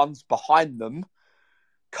the ones behind them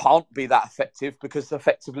can't be that effective, because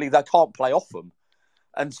effectively they can't play off them.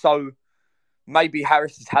 And so maybe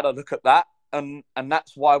Harris has had a look at that, and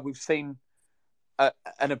that's why we've seen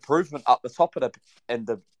an improvement up the top of the end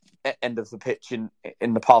of the pitch in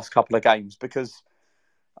the past couple of games, because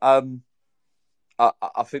I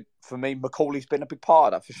think for me Macaulay's been a big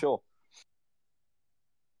part of that for sure.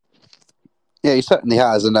 Yeah, he certainly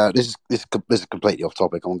has, and this is completely off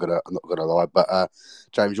topic. I'm not gonna lie, but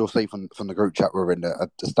James, you'll see from the group chat we're in, the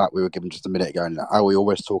stat we were given just a minute ago, and how we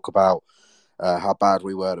always talk about how bad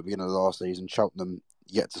we were at the beginning of the last season. Cheltenham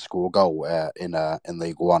yet to score a goal in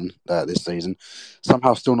League One this season.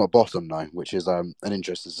 Somehow still not bottom though, which is an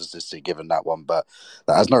interesting statistic given that one, but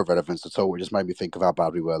that has no relevance at all. It just made me think of how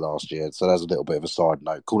bad we were last year. So there's a little bit of a side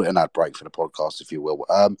note. Call it an ad break for the podcast, if you will.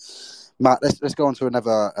 Matt, let's go on to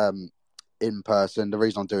another in person. The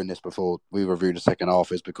reason I'm doing this before we review the second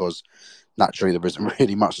half is because naturally there isn't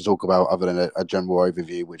really much to talk about other than a general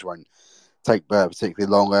overview, which won't take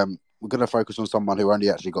particularly long. We're going to focus on someone who only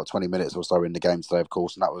actually got 20 minutes or so in the game today, of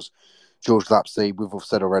course, and that was George Lapsley. We've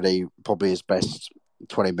said already, probably his best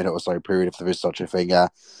 20-minute or so period, if there is such a thing,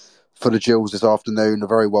 for the Gills this afternoon. A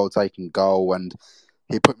very well-taken goal, and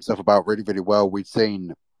he put himself about really, really well. We've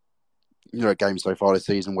seen, games so far this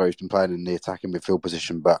season where he's been playing in the attacking midfield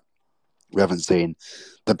position, but we haven't seen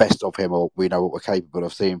the best of him, or we know what we're capable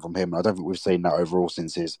of seeing from him. And I don't think we've seen that overall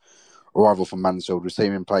since his arrival from Mansfield. We've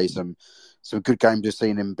seen him play some good games. We've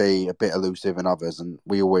seen him be a bit elusive in others, and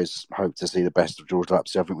we always hope to see the best of George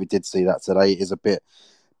Lapsley. I think we did see that today. It is a bit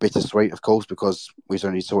bittersweet, of course, because we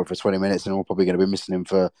only saw it for 20 minutes, and we're probably going to be missing him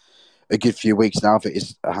for a good few weeks now if it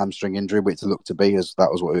is a hamstring injury, which it looked to be, as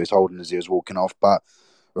that was what he was holding as he was walking off. But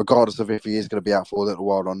regardless of if he is going to be out for a little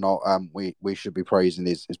while or not, we should be praising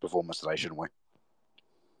his performance today, shouldn't we?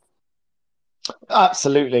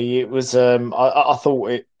 Absolutely. It was, I thought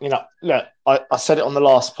it, look, I said it on the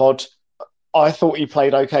last pod. I thought he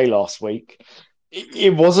played okay last week.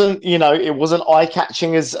 It wasn't, it wasn't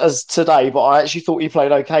eye-catching as today, but I actually thought he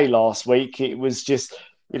played okay last week. It was just,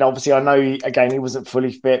 obviously I know, he wasn't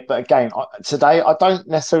fully fit, but again, today I don't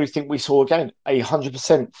necessarily think we saw, again,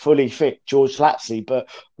 100% fully fit George Lapsley, but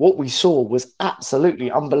what we saw was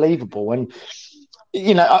absolutely unbelievable. And,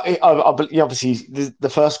 obviously the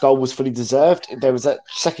first goal was fully deserved. There was that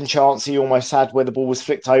second chance he almost had where the ball was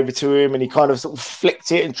flicked over to him, and he kind of sort of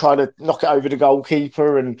flicked it and tried to knock it over the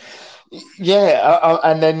goalkeeper. And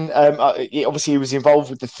And then obviously he was involved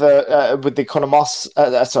with the third, with the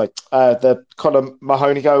the Conor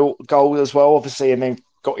Mahoney goal as well, obviously, and then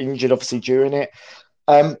got injured obviously during it.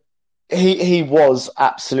 Um, he was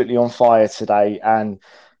absolutely on fire today, and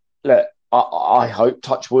look, I hope,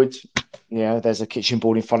 touch wood, there's a kitchen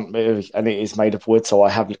board in front of me and it is made of wood, so I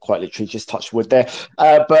have quite literally just touched wood there.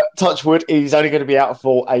 But touch wood, he's only going to be out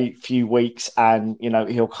for a few weeks, and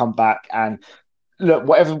he'll come back. And look,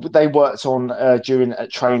 whatever they worked on during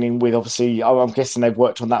training with, obviously, I'm guessing they've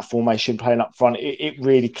worked on that formation playing up front. It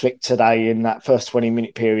really clicked today in that first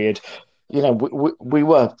 20-minute period. We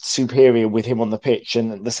were superior with him on the pitch,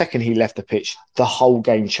 and the second he left the pitch, the whole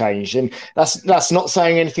game changed. And that's not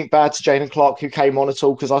saying anything bad to Jaden Clark, who came on at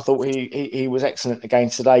all, because I thought he was excellent again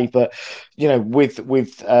today. But with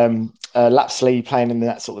Lapsley playing in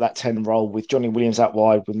that sort of that 10 role, with Johnny Williams out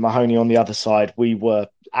wide, with Mahoney on the other side, we were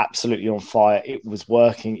absolutely on fire. It was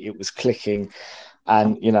working, it was clicking,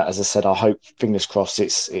 and as I said, I hope, fingers crossed,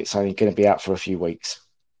 it's only going to be out for a few weeks.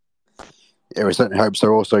 Yeah, we certainly hope so.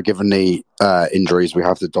 Also, given the injuries we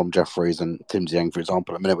have to Dom Jeffries and Tim Zieng, for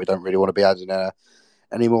example, at the minute, we don't really want to be adding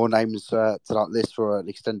any more names to that list for an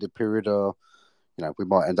extended period, or we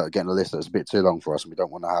might end up getting a list that's a bit too long for us, and we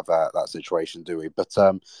don't want to have that situation, do we? But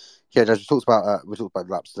yeah, Judge, we talked about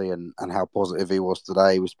Lapsley and how positive he was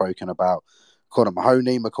today. We've spoken about Conor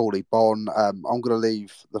Mahoney, Macaulay Bonne. I'm going to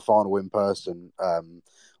leave the final in person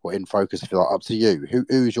or in focus, if you like, up to you.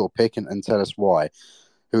 Who's your pick, and tell us why?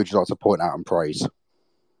 Who would you like to point out and praise?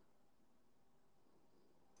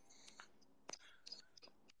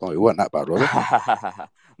 Oh, it wasn't that bad, was it?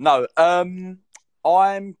 No,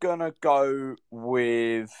 I'm gonna go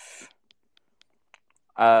with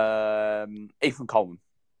Ethan Coleman.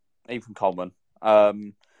 Ethan Coleman.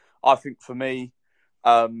 I think for me,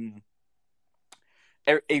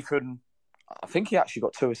 Ethan, I think he actually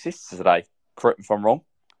got 2 assists today. Correct me if I'm wrong.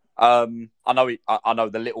 I know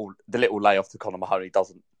the little layoff to Conor Mahoney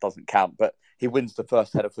doesn't count, but he wins the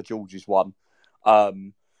first header for George's one.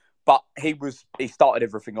 But he started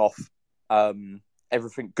everything off.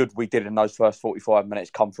 Everything good we did in those first 45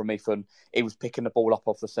 minutes come from Ethan. He was picking the ball up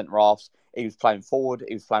off the centre halves. He was playing forward.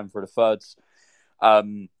 He was playing through the thirds.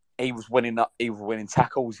 He was winning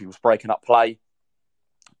tackles. He was breaking up play.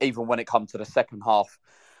 Even when it come to the second half,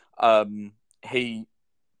 and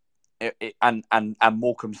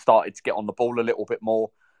Morecambe started to get on the ball a little bit more.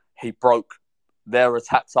 He broke their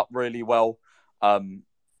attacks up really well.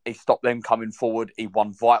 He stopped them coming forward. He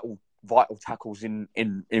won vital tackles in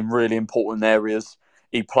really important areas.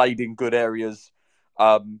 He played in good areas.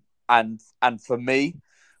 And for me,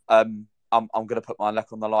 I'm going to put my neck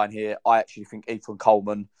on the line here. I actually think Ethan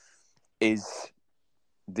Coleman is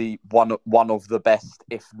the one of the best,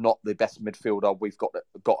 if not the best midfielder we've got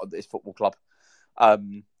at this football club.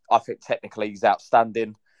 I think technically he's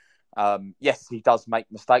outstanding. Yes, he does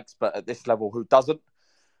make mistakes, but at this level, who doesn't?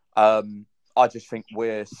 I just think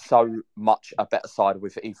we're so much a better side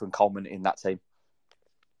with Ethan Coleman in that team.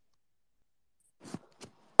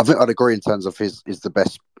 I think I'd agree in terms of his is the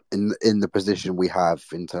best in the position we have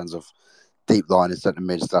in terms of deep line and centre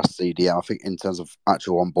mid / CDM. I think in terms of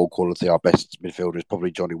actual on-ball quality, our best midfielder is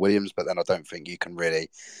probably Johnny Williams, but then I don't think you can really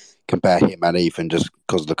compare him and Ethan just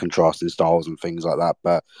because of the contrasting styles and things like that.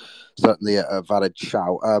 But certainly a valid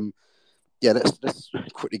shout. Yeah, let's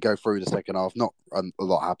quickly go through the second half. Not a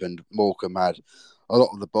lot happened. Morecambe had a lot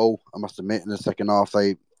of the ball, I must admit, in the second half.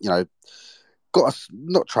 They, got us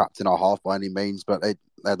not trapped in our half by any means, but they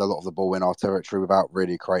had a lot of the ball in our territory without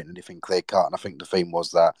really creating anything clear-cut. And I think the theme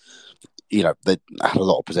was that, they had a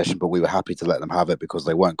lot of possession, but we were happy to let them have it because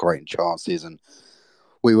they weren't creating chances. And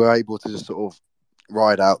we were able to just sort of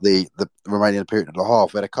ride out the remaining period of the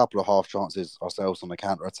half. We had a couple of half chances ourselves on the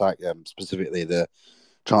counter-attack, specifically the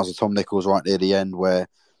chance of Tom Nichols right near the end where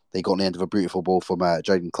they got on the end of a beautiful ball from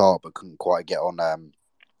Jaden Clark but couldn't quite get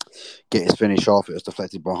his finish off. It was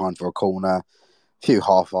deflected behind for a corner. A few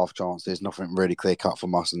half chances, nothing really clear cut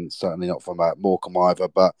from us, and certainly not from Morecambe either.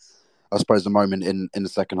 But I suppose the moment in the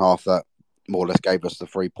second half that more or less gave us the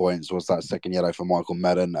 3 points was that second yellow for Michael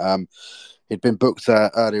Medden. He'd been booked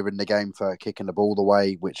earlier in the game for kicking the ball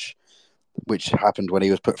away, which happened when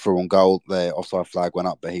he was put through on goal. The offside flag went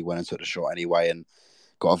up, but he went and took the shot anyway and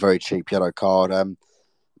got a very cheap yellow card.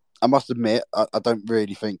 I must admit, I don't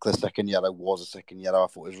really think the second yellow was a second yellow. I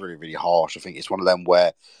thought it was really, really harsh. I think it's one of them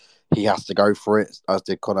where he has to go for it, as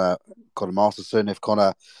did Connor Masterson. If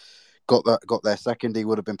Connor got their second, he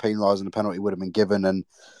would have been penalised and the penalty would have been given. And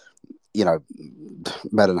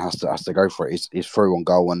Medden has to go for it. He's through on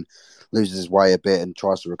goal and loses his way a bit and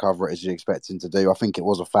tries to recover it as you expect him to do. I think it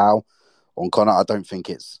was a foul on Connor. I don't think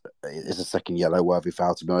it's a second yellow worthy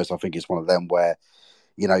foul, to be honest. I think it's one of them where,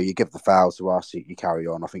 you give the foul to us, you carry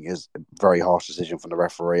on. I think it's a very harsh decision from the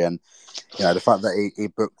referee. And, the fact that he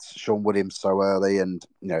booked Sean Williams so early, and,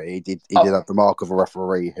 he did have the mark of a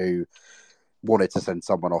referee who wanted to send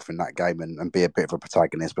someone off in that game and be a bit of a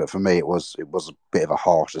protagonist. But for me, it was a bit of a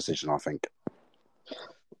harsh decision, I think.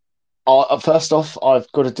 First off,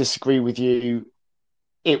 I've got to disagree with you.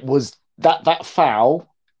 It was that foul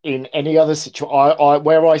in any other situation.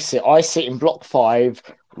 Where I sit in block 5,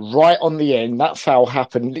 right on the end. That foul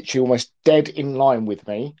happened literally almost dead in line with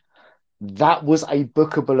me. That was a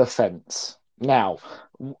bookable offence. Now,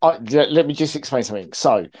 let me just explain something.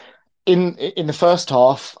 So, in the first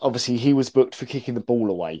half, obviously he was booked for kicking the ball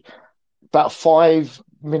away. About 5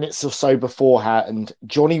 minutes or so beforehand,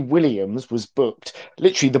 Johnny Williams was booked.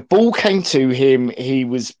 Literally, the ball came to him. He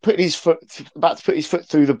was about to put his foot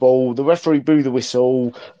through the ball. The referee blew the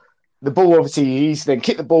whistle. The ball, obviously, he's then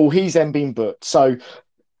kicked the ball. He's then been booked. So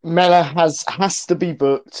Mellor has to be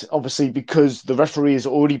booked, obviously, because the referee has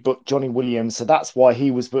already booked Johnny Williams. So that's why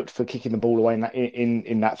he was booked for kicking the ball away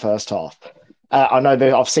in that first half. I know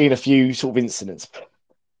that I've seen a few sort of incidents,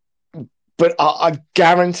 but I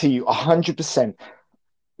guarantee you 100%.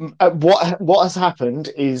 What has happened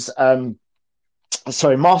is,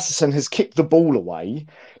 Masterson has kicked the ball away.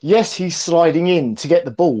 Yes, he's sliding in to get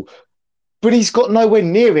the ball, but he's got nowhere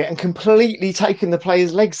near it and completely taken the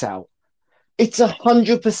player's legs out. It's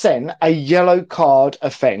 100% a yellow card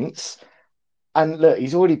offence. And look,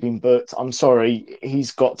 he's already been booked. I'm sorry,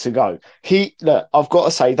 he's got to go. I've got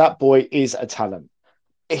to say, that boy is a talent.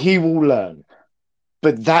 He will learn.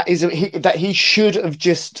 But that he should have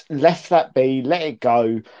just left that be, let it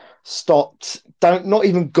go, stopped, not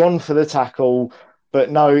even gone for the tackle.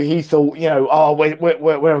 But no, he thought,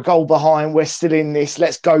 we're a goal behind, we're still in this,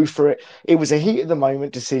 let's go for it. It was a heat of the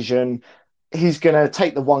moment decision. He's going to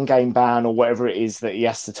take the 1 game ban or whatever it is that he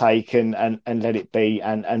has to take and let it be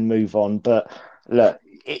and move on. But look,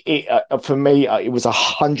 for me, it was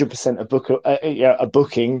 100% a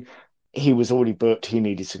booking. He was already booked. He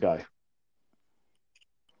needed to go.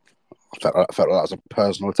 I felt like that was a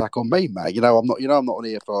personal attack on me, mate. I'm not an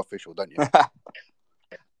EFL official, don't you?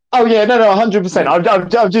 Oh yeah, no,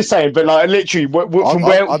 100%. I'm just saying, but like literally,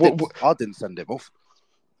 I didn't send him off.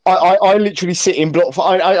 I literally sit in block.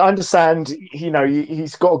 I understand.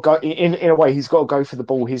 He's got to go in a way. He's got to go for the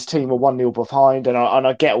ball. His team are 1-0 behind, and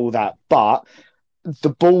I get all that. But the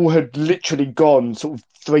ball had literally gone sort of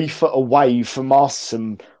 3 foot away from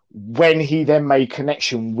Masterson when he then made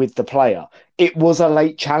connection with the player. It was a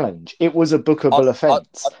late challenge. It was a bookable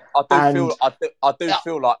offence. I do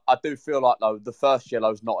feel like though the first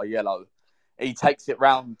yellow's not a yellow. He takes it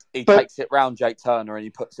round. Takes it round Jake Turner and he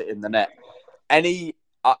puts it in the net.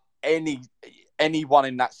 Anyone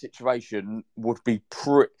in that situation would be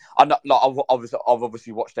pretty. I've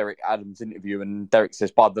obviously watched Derek Adams' interview, and Derek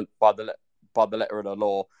says by the letter of the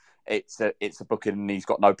law, it's a booking, and he's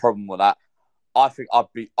got no problem with that. I think I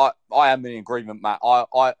am in agreement, Matt. I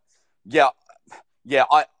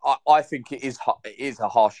think it is a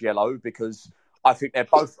harsh yellow because I think they're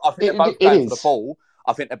both going for the ball.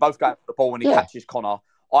 I think they're both going for the ball when he catches Connor.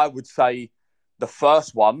 I would say the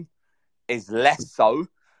first one is less so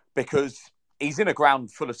because he's in a ground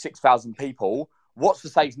full of 6,000 people. What's to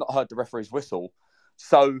say he's not heard the referee's whistle?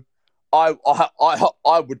 So I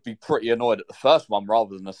would be pretty annoyed at the first one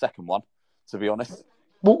rather than the second one, to be honest.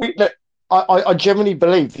 Well, I genuinely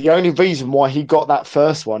believe the only reason why he got that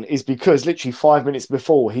first one is because literally 5 minutes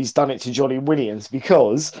before he's done it to Johnny Williams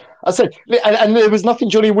because I said, and there was nothing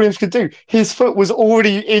Johnny Williams could do. His foot was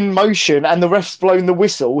already in motion and the ref's blown the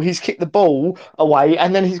whistle. He's kicked the ball away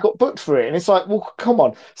and then he's got booked for it. And it's like, well, come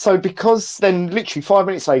on. So because then literally 5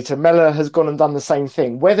 minutes later, Mellor has gone and done the same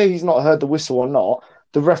thing. Whether he's not heard the whistle or not,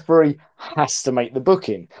 the referee has to make the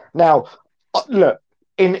booking. Now, look,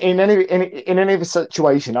 in any other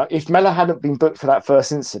situation, if Mellor hadn't been booked for that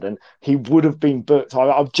first incident, he would have been booked.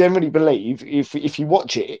 I generally believe if you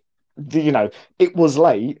watch it, it was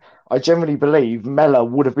late. I generally believe Mellor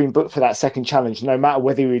would have been booked for that second challenge, no matter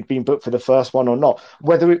whether he'd been booked for the first one or not.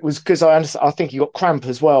 Whether it was because I think he got cramp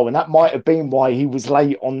as well, and that might have been why he was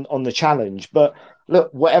late on the challenge. But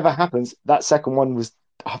look, whatever happens, that second one was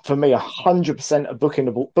for me 100% a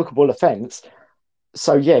bookable offence.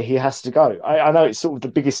 So yeah, he has to go. I know it's sort of the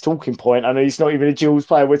biggest talking point. I know he's not even a Gills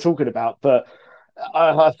player we're talking about, but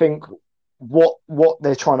I think what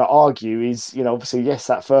they're trying to argue is, obviously, yes,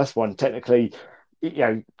 that first one technically,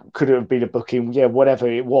 could have been a booking, yeah, whatever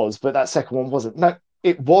it was, but that second one wasn't. No,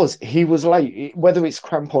 it was. He was late. Whether it's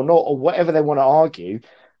cramp or not, or whatever they want to argue,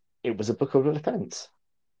 it was a bookable offence.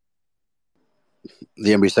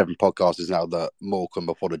 the MB7 podcast is now the Morecambe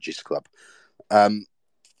Apologies Club. I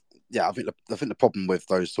think the problem with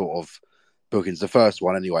those sort of bookings, the first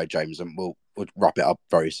one anyway, James, and we'll wrap it up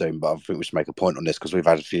very soon. But I think we should make a point on this because we've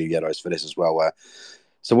had a few yellows for this as well.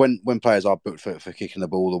 So when players are booked for kicking the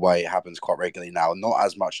ball away, it happens quite regularly now. Not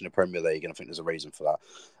as much in the Premier League, and I think there's a reason for that.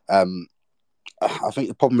 I think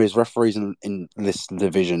the problem is referees in this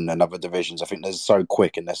division and other divisions. I think they're so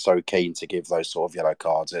quick and they're so keen to give those sort of yellow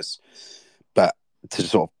cards. But to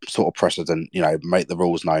sort of precedent, make the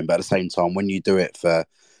rules known. But at the same time, when you do it for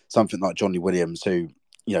something like Johnny Williams, who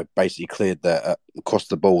basically cleared across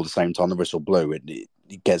the ball at the same time the whistle blew,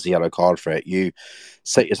 it gets a yellow card for it. You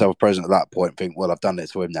set yourself a precedent at that point. Think, well, I've done it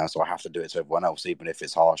to him now, so I have to do it to everyone else, even if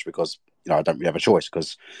it's harsh, because I don't really have a choice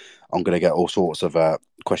because I'm going to get all sorts of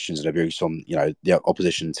questions and abuse from the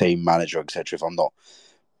opposition team manager, etc. If I'm not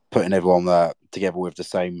putting everyone together with the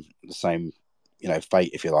same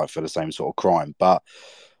fate, if you like, for the same sort of crime. But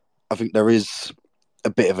I think there is a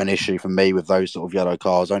bit of an issue for me with those sort of yellow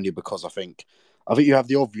cards, only because I think you have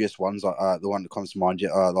the obvious ones, the one that comes to mind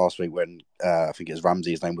last week when I think it was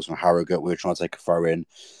Ramsey, his name was from Harrogate, we were trying to take a throw in.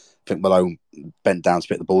 I think Malone bent down to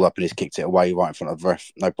pick the ball up and he's kicked it away right in front of the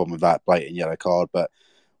ref. No problem with that, blatant yellow card. But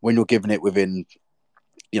when you're giving it within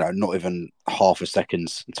not even half a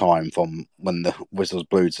second's time from when the whistle's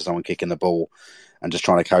blew to someone kicking the ball and just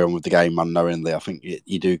trying to carry on with the game unknowingly, I think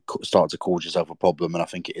you do start to cause yourself a problem. And I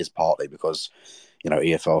think it is partly because,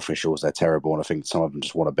 EFL officials, they're terrible. And I think some of them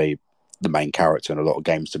just want to be the main character in a lot of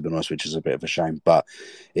games, to be honest, which is a bit of a shame. But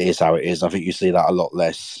it is how it is. I think you see that a lot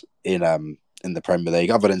less in the Premier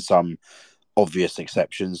League, other than some obvious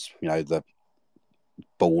exceptions. The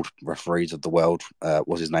bald referees of the world.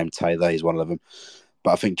 What's his name? Taylor. He's one of them.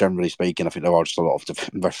 But I think, generally speaking, I think there are just a lot of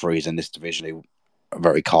referees in this division who are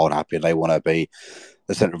very card happy and they want to be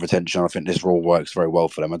the centre of attention. I think this rule works very well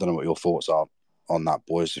for them. I don't know what your thoughts are on that,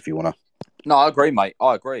 boys, if you want to. No, I agree, mate.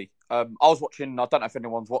 I agree. I was watching, I don't know if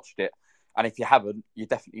anyone's watched it, and if you haven't, you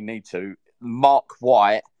definitely need to. Mark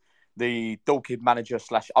White, the Dorking manager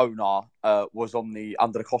 / owner, was on the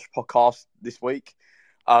Under the Cosh podcast this week.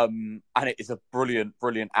 And it is a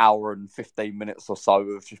brilliant hour and 15 minutes or so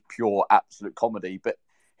of just pure absolute comedy. But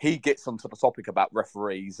he gets onto the topic about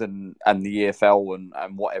referees and the EFL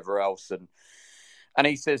and whatever else. And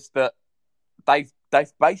he says that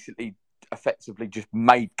they've basically effectively just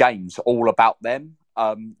made games all about them.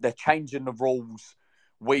 They're changing the rules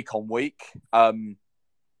week on week.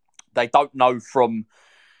 They don't know from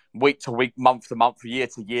week to week, month to month, year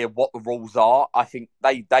to year what the rules are. I think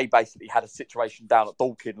they basically had a situation down at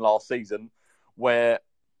Dorking last season where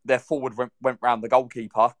their forward went round the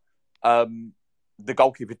goalkeeper. The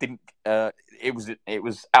goalkeeper didn't. It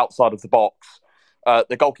was outside of the box.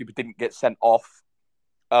 The goalkeeper didn't get sent off.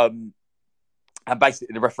 And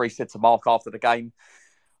basically, the referee said to Mark after the game,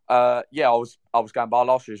 I was going by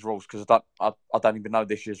last year's rules because I don't even know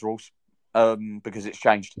this year's rules because it's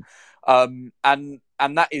changed. And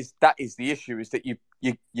that is the issue, is that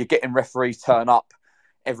you're getting referees turn up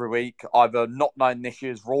every week either not knowing this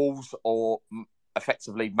year's rules or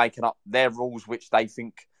effectively making up their rules, which they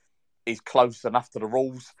think is close enough to the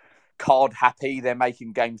rules. Card happy, they're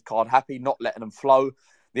making games card happy, not letting them flow.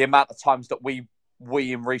 The amount of times that we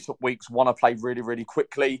in recent weeks want to play really, really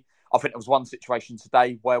quickly. I think there was one situation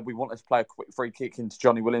today where we wanted to play a quick free kick into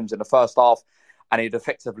Johnny Williams in the first half, and he'd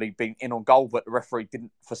effectively been in on goal, but the referee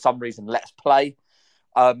didn't, for some reason, let us play.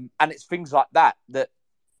 And it's things like that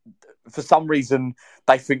for some reason,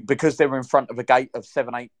 they think because they're in front of a gate of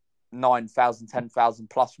 7, 8, 9,000, 10,000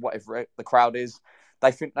 plus, whatever the crowd is,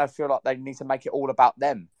 they feel like they need to make it all about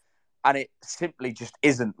them. And it simply just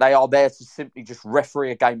isn't. They are there to simply just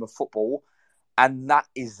referee a game of football, and that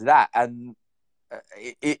is that. And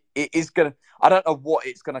it is going to... I don't know what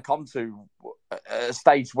it's going to come to, a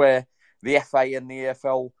stage where the FA and the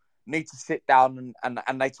EFL need to sit down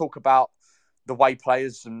and they talk about the way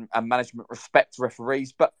players and management respect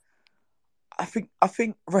referees. But I think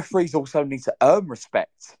referees also need to earn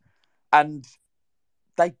respect, and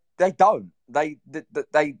they don't. They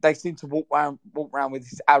seem to walk around with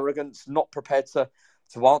this arrogance, not prepared to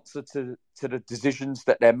answer to the decisions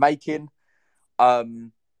that they're making.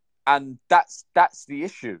 And that's the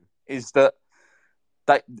issue, is that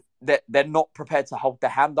they're not prepared to hold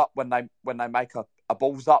their hand up when they make a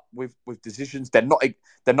balls up with decisions. They're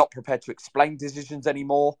not prepared to explain decisions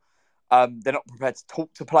anymore. They're not prepared to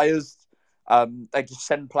talk to players. They just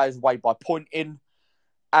send players away by pointing,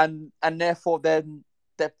 and therefore then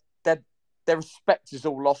their respect is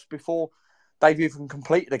all lost before they've even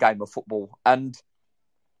completed a game of football. And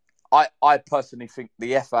I personally think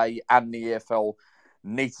the FA and the EFL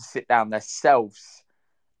need to sit down themselves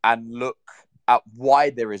and look at why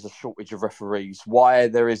there is a shortage of referees, why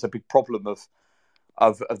there is a big problem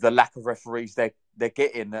of the lack of referees they're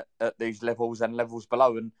getting at these levels and levels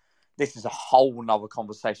below. And this is a whole nother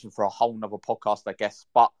conversation for a whole nother podcast, I guess.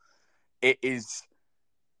 But it is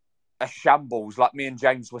a shambles. Like me and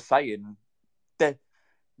James were saying, the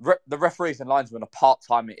referees and linesmen are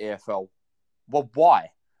part-time at EFL. Well, why?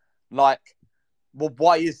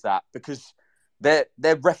 Why is that? Because they're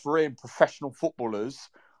refereeing professional footballers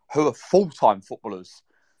who are full-time footballers.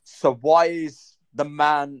 So why is the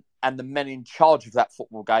man and the men in charge of that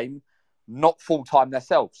football game not full-time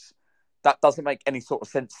themselves? That doesn't make any sort of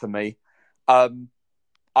sense to me. I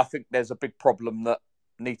think there's a big problem that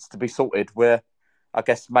needs to be sorted where I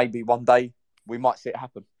guess maybe one day we might see it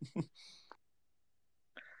happen.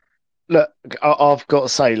 Look, I've got to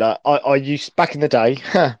say, like, I used back in the day.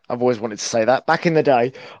 I've always wanted to say that. Back in the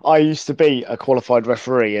day, I used to be a qualified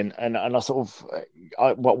referee, and I sort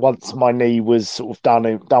of, once my knee was sort of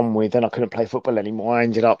done with, and I couldn't play football anymore. I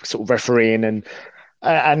ended up sort of refereeing, and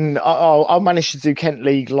I managed to do Kent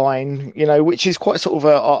League line, which is quite sort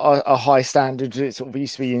of a high standard. It sort of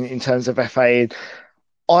used to be in terms of FA.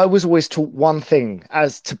 I was always taught one thing: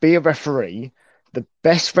 as to be a referee, the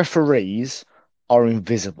best referees are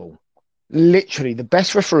invisible. Literally, the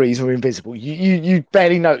best referees are invisible. You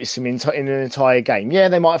barely notice them in an entire game. Yeah,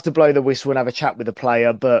 they might have to blow the whistle and have a chat with the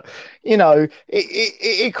player, but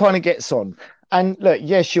it kind of gets on. And look,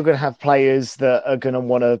 yes, you're going to have players that are going to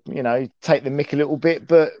want to, take the mick a little bit,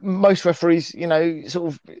 but most referees, sort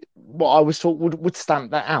of what I was taught would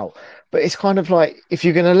stamp that out. But it's kind of like if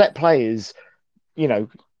you're going to let players,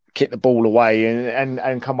 kick the ball away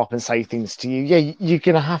and come up and say things to you, yeah, you're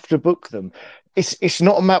going to have to book them. It's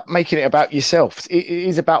not about making it about yourself. It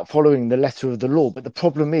is about following the letter of the law. But the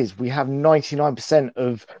problem is we have 99%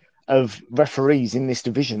 of referees in this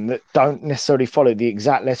division that don't necessarily follow the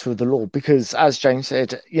exact letter of the law because, as James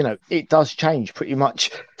said, it does change pretty much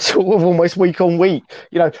sort of almost week on week.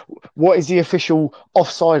 What is the official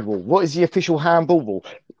offside rule? What is the official handball rule?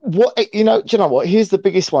 Do you know what? Here's the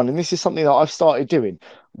biggest one, and this is something that I've started doing.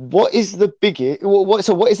 What is the biggest?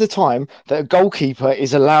 What is the time that a goalkeeper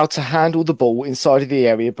is allowed to handle the ball inside of the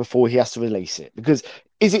area before he has to release it? Because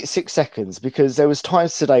is it 6 seconds? Because there was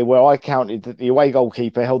times today where I counted that the away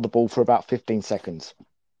goalkeeper held the ball for about 15 seconds.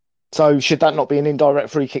 So should that not be an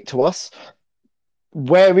indirect free kick to us?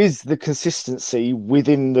 Where is the consistency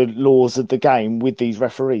within the laws of the game with these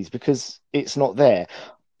referees? Because it's not there.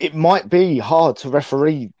 It might be hard to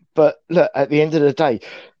referee, but look, at the end of the day,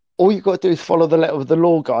 all you've got to do is follow the letter of the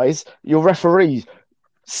law, guys. Your referees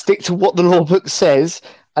stick to what the law book says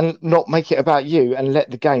and not make it about you and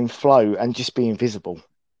let the game flow and just be invisible.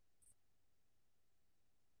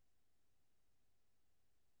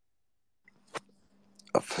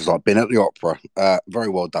 I've been at the opera. Very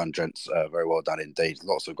well done, gents. Very well done indeed.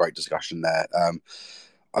 Lots of great discussion there.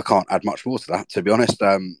 I can't add much more to that, to be honest.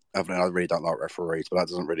 I really don't like referees, but that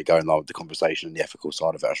doesn't really go in line with the conversation and the ethical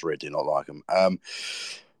side of it. I really do not like them.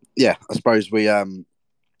 I suppose I don't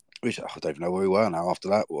even know where we were now after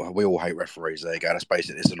that. We all hate referees. There you go. That's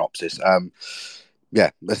basically the synopsis.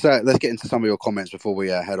 Let's get into some of your comments before we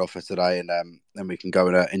head off for today, and then we can go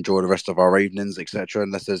and enjoy the rest of our evenings, etc.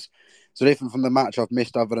 Unless there's anything from the match I've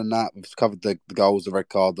missed other than that. We've covered the goals, the red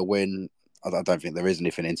card, the win. I don't think there is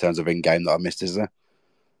anything in terms of in-game that I missed, is there?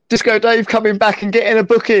 Disco Dave coming back and getting a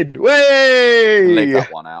booking. Way! Leave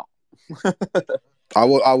that one out. I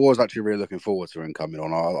was actually really looking forward to him coming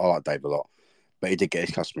on. I like Dave a lot, but he did get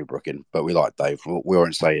his customary booking. But we like Dave. We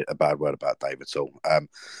won't say a bad word about Dave at all.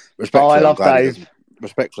 I love Dave.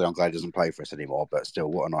 Respectfully, I'm glad he doesn't play for us anymore. But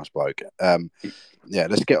still, what a nice bloke.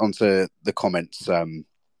 Let's get on to the comments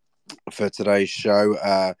for today's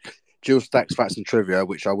show. Jill Stacks Facts and Trivia,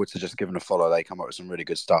 which I would suggest giving a follow. They come up with some really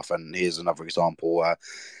good stuff. And here's another example.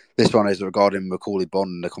 This one is regarding Macaulay Bonne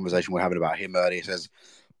and the conversation we're having about him earlier. It says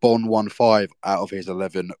Bonne won 5 out of his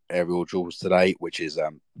 11 aerial duels today, which is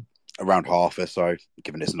around half or so,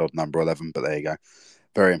 given it's an odd number, 11, but there you go.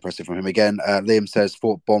 Very impressive from him again. Liam says,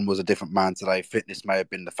 thought Bonne was a different man today. Fitness may have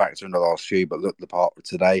been the factor in the last few, but looked the part for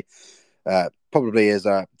today. Probably is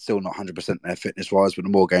still not 100% there fitness-wise, but the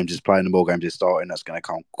more games he's playing, the more games he's starting, that's going to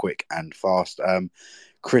come quick and fast.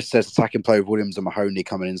 Chris says attacking play with Williams and Mahoney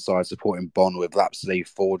coming inside, supporting Bonne with Lapsley,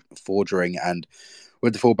 Fordring, and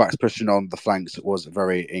with the fullbacks pushing on the flanks was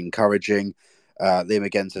very encouraging. Liam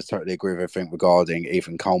again says totally agree with everything regarding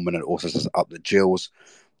Ethan Coleman, and also says up the Gills.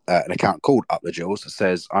 An account called Up the Gills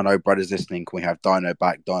says, I know Brad is listening. Can we have Dino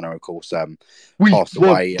back? Dino, of course, passed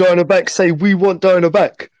away. Dino back. Say, we want Dino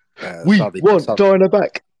back. We want Dino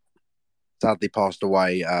back. sadly passed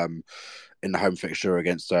away in the home fixture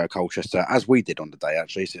against Colchester, as we did on the day,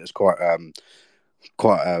 actually. So it was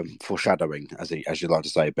quite foreshadowing, as you like to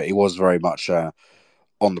say. But he was very much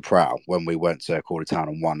on the prowl when we went to Corley Town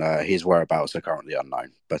and won. His whereabouts are currently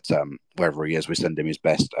unknown, but wherever he is, we send him his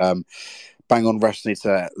best. Bang on, refs need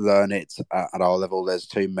to learn it at our level. There's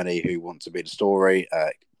too many who want to be the story.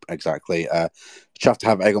 Exactly. Chuffed to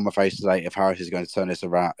have egg on my face today. If Harris is going to turn this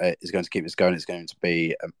around, is going to keep this going, it's going to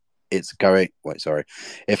be. It's going. Wait, sorry.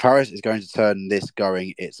 If Harris is going to turn this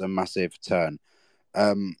going, it's a massive turn.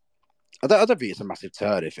 I don't think it's a massive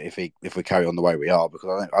turn if we carry on the way we are, because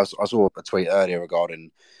I think I saw a tweet earlier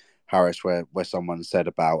regarding Harris where someone said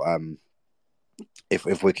about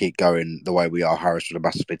if we keep going the way we are, Harris would have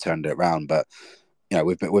massively turned it around. But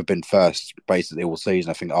we've been first basically all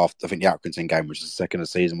season. I think the Accrington game, which is the second of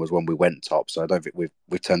the season, was when we went top. So I don't think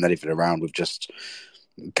we've turned anything around. We've just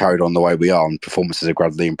carried on the way we are, and performances have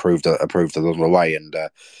gradually improved along the way. And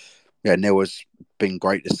Neil has been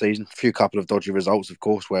great this season. A few couple of dodgy results, of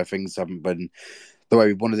course, where things haven't been the way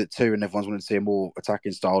we wanted it to, and everyone's wanted to see a more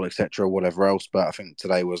attacking style, etc., whatever else. But I think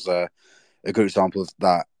today was a good example of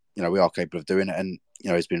that. We are capable of doing it, and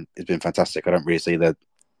it's been fantastic. I don't really see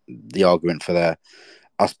the argument for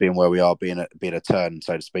us being where we are being a turn,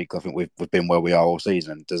 so to speak. I think we've been where we are all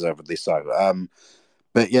season, deservedly so.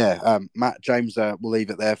 But yeah, Matt, James, we'll leave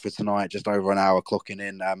it there for tonight. Just over an hour clocking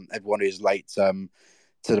in. Everyone who's late to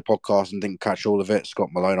the podcast and didn't catch all of it, Scott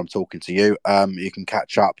Malone, I'm talking to you. You can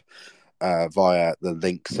catch up via the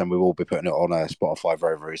links, and we will be putting it on Spotify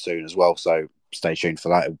very, very soon as well. So stay tuned for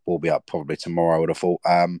that. It will be up probably tomorrow, I would have thought.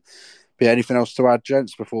 But yeah, anything else to add,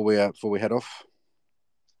 gents, before we head off?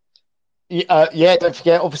 Yeah, don't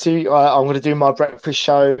forget, obviously, I'm going to do my breakfast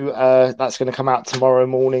show. That's going to come out tomorrow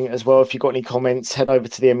morning as well. If you've got any comments, head over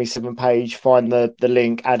to the ME7 page, find the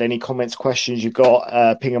link, add any comments, questions you've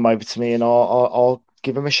got, ping them over to me, and I'll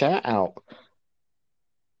give them a shout out.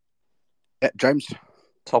 Yeah, James?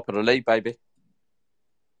 Top of the league, baby.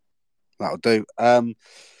 That'll do.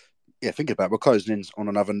 Thinking about it, we're closing in on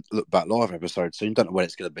another Look Back Live episode soon. Don't know when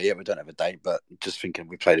it's going to be yet. We don't have a date, but just thinking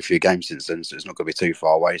we played a few games since then, so it's not going to be too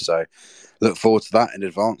far away. So look forward to that in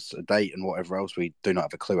advance, a date and whatever else. We do not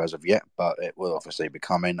have a clue as of yet, but it will obviously be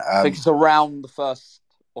coming. I think it's around the 1st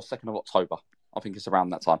or 2nd of October. I think it's around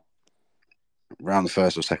that time. Around the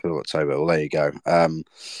 1st or 2nd of October. Well, there you go.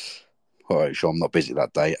 All right, sure, I'm not busy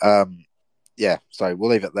that day. So we'll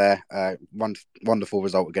leave it there. Wonderful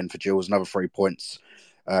result again for Jules. Another 3 points.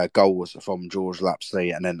 Goals from George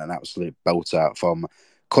Lapsley, and then an absolute belter from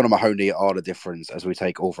Connor Mahoney are the difference as we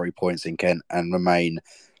take all 3 points in Kent and remain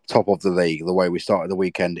top of the league. The way we started the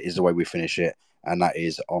weekend is the way we finish it, and that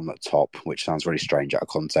is on the top, which sounds really strange out of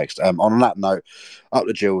context. On that note, up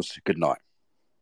the Jules, good night.